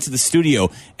know, they went to the studio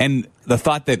and the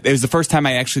thought that it was the first time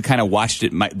I actually kind of watched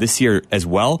it this year as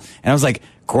well. And I was like,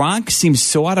 Gronk seems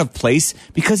so out of place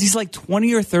because he's like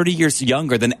 20 or 30 years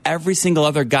younger than every single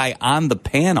other guy on the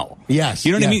panel. Yes.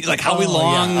 You know what I mean? Like Howie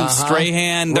Long,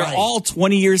 Strahan, they're all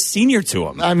 20 years senior to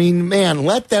him. I mean, man,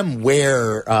 let them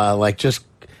wear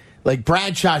like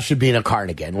Bradshaw should be in a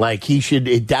cardigan. Like he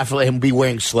should definitely be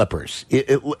wearing slippers.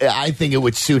 I think it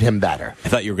would suit him better. I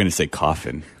thought you were going to say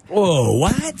coffin. Whoa,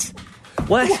 what?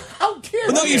 What? How dare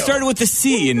you? No, you started with the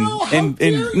C, I'm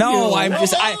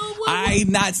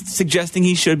not suggesting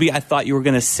he should be. I thought you were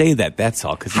going to say that. That's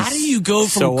all. How do you go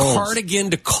from cardigan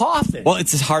to coffin? Well,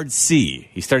 it's a hard C.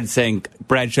 He started saying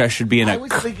Bradshaw should be in I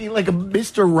was thinking like a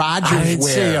Mr. Rogers I'd wear.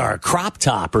 say a crop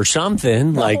top or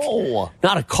something. No. Like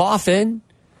not a coffin.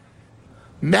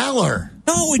 Meller.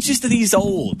 No, it's just that he's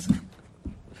old.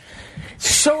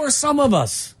 So are some of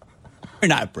us. You're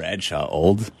not Bradshaw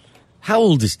old. How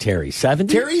old is Terry?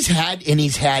 70? Terry's had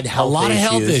health a lot of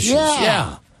health issues.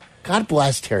 Yeah. God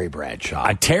bless Terry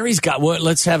Bradshaw. Terry's got what?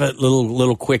 Let's have a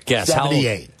little quick guess.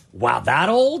 78. Wow, that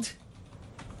old?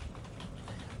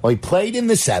 Well, he played in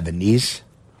the 70s.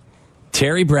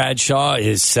 Terry Bradshaw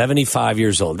is 75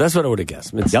 years old. That's what I would have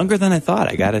guessed. It's younger than I thought,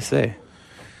 I got to say.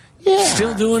 Yeah.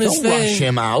 Still doing his Don't thing. rush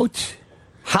him out.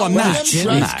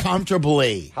 Not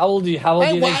comfortably. How old do you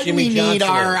think Jimmy Johnson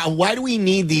is? Why do we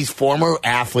need these former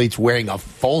athletes wearing a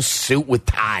full suit with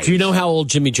ties? Do you know how old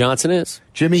Jimmy Johnson is?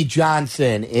 Jimmy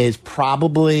Johnson is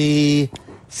probably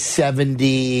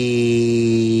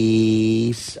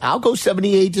 70. I'll go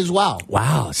 78 as well.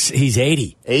 Wow, he's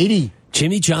 80. 80.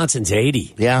 Jimmy Johnson's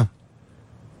 80. Yeah.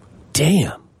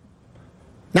 Damn.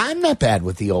 Now, I'm not bad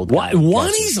with the old guy.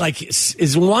 Wani's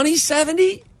is Wani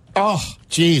 70? Oh,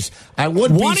 geez.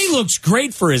 Wani looks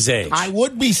great for his age. I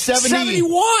would be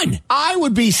 71. I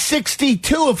would be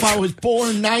 62 if I was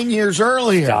born 9 years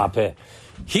earlier. Stop it.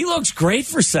 He looks great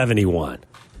for 71.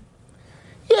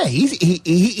 Yeah,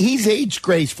 he's aged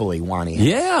gracefully, Wani.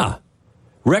 Yeah.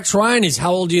 Rex Ryan is,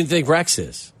 how old do you think Rex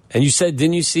is? And you said,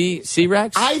 didn't you see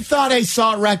Rex? I thought I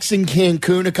saw Rex in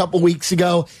Cancun a couple weeks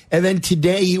ago, and then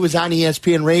today he was on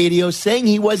ESPN Radio saying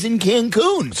he was in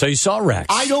Cancun. So you saw Rex?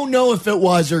 I don't know if it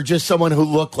was or just someone who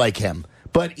looked like him,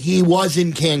 but he was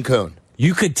in Cancun.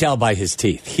 You could tell by his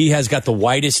teeth. He has got the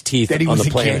whitest teeth on the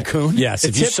planet. Cancun? Yes,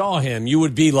 if you saw him, you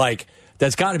would be like,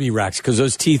 that's got to be Rex, because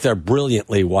those teeth are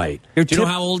brilliantly white. Do you know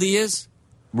how old he is?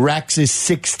 Rex is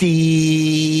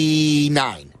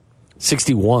 69.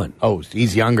 61. Oh,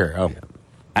 he's younger. Oh,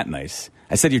 That's nice.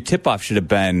 I said your tip-off should have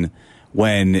been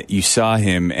when you saw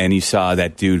him and you saw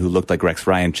that dude who looked like Rex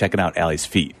Ryan checking out Allie's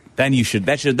feet. Then you should.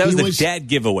 That was the dad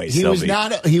giveaway. He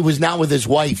was not with his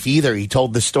wife either. He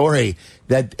told the story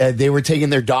that they were taking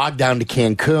their dog down to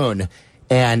Cancun,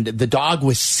 and the dog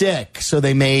was sick. So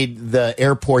the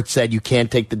airport said, you can't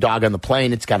take the dog on the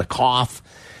plane. It's got a cough.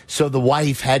 So the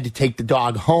wife had to take the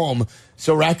dog home.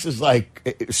 So Rex is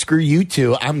like, screw you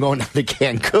two. I'm going down to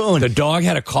Cancun. The dog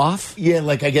had a cough? Yeah,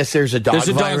 like I guess there's a dog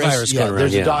virus. Going around.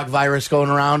 There's a dog virus going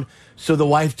around. So the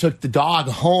wife took the dog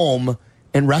home,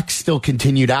 and Rex still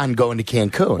continued on going to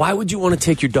Cancun. Why would you want to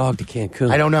take your dog to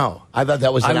Cancun? I don't know. I thought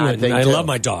that was an odd thing, I too. love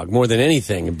my dog more than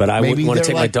anything, but I wouldn't want to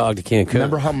take my dog to Cancun.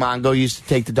 Remember how Mongo used to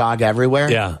take the dog everywhere?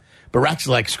 Yeah. But Rex is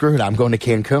like, screw it, I'm going to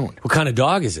Cancun. What kind of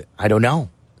dog is it? I don't know.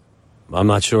 I'm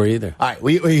not sure either. All right,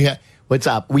 we what's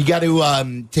up? We got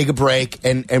to take a break,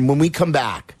 and when we come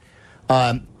back,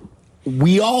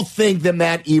 we all think that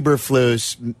Matt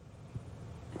Eberflus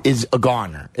is a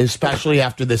goner, especially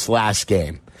after this last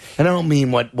game. And I don't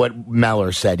mean what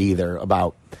Meller said either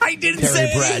about I didn't Terry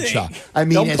say Bradshaw. anything. I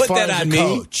mean, don't as put far that as on a me.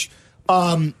 coach.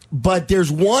 But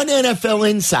there's one NFL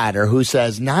insider who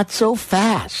says not so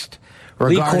fast.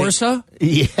 Lee Corso?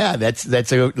 Yeah, that's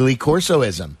a Lee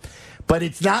Corsoism. But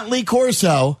it's not Lee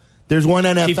Corso. There's one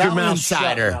NFL Keep your mouth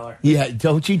insider. shut, Meller. Yeah,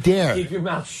 don't you dare. Keep your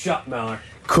mouth shut, Meller.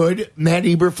 Could Matt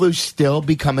Eberflus still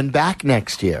be coming back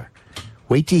next year?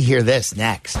 Wait till you hear this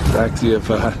next. Back to you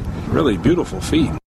have really beautiful feet.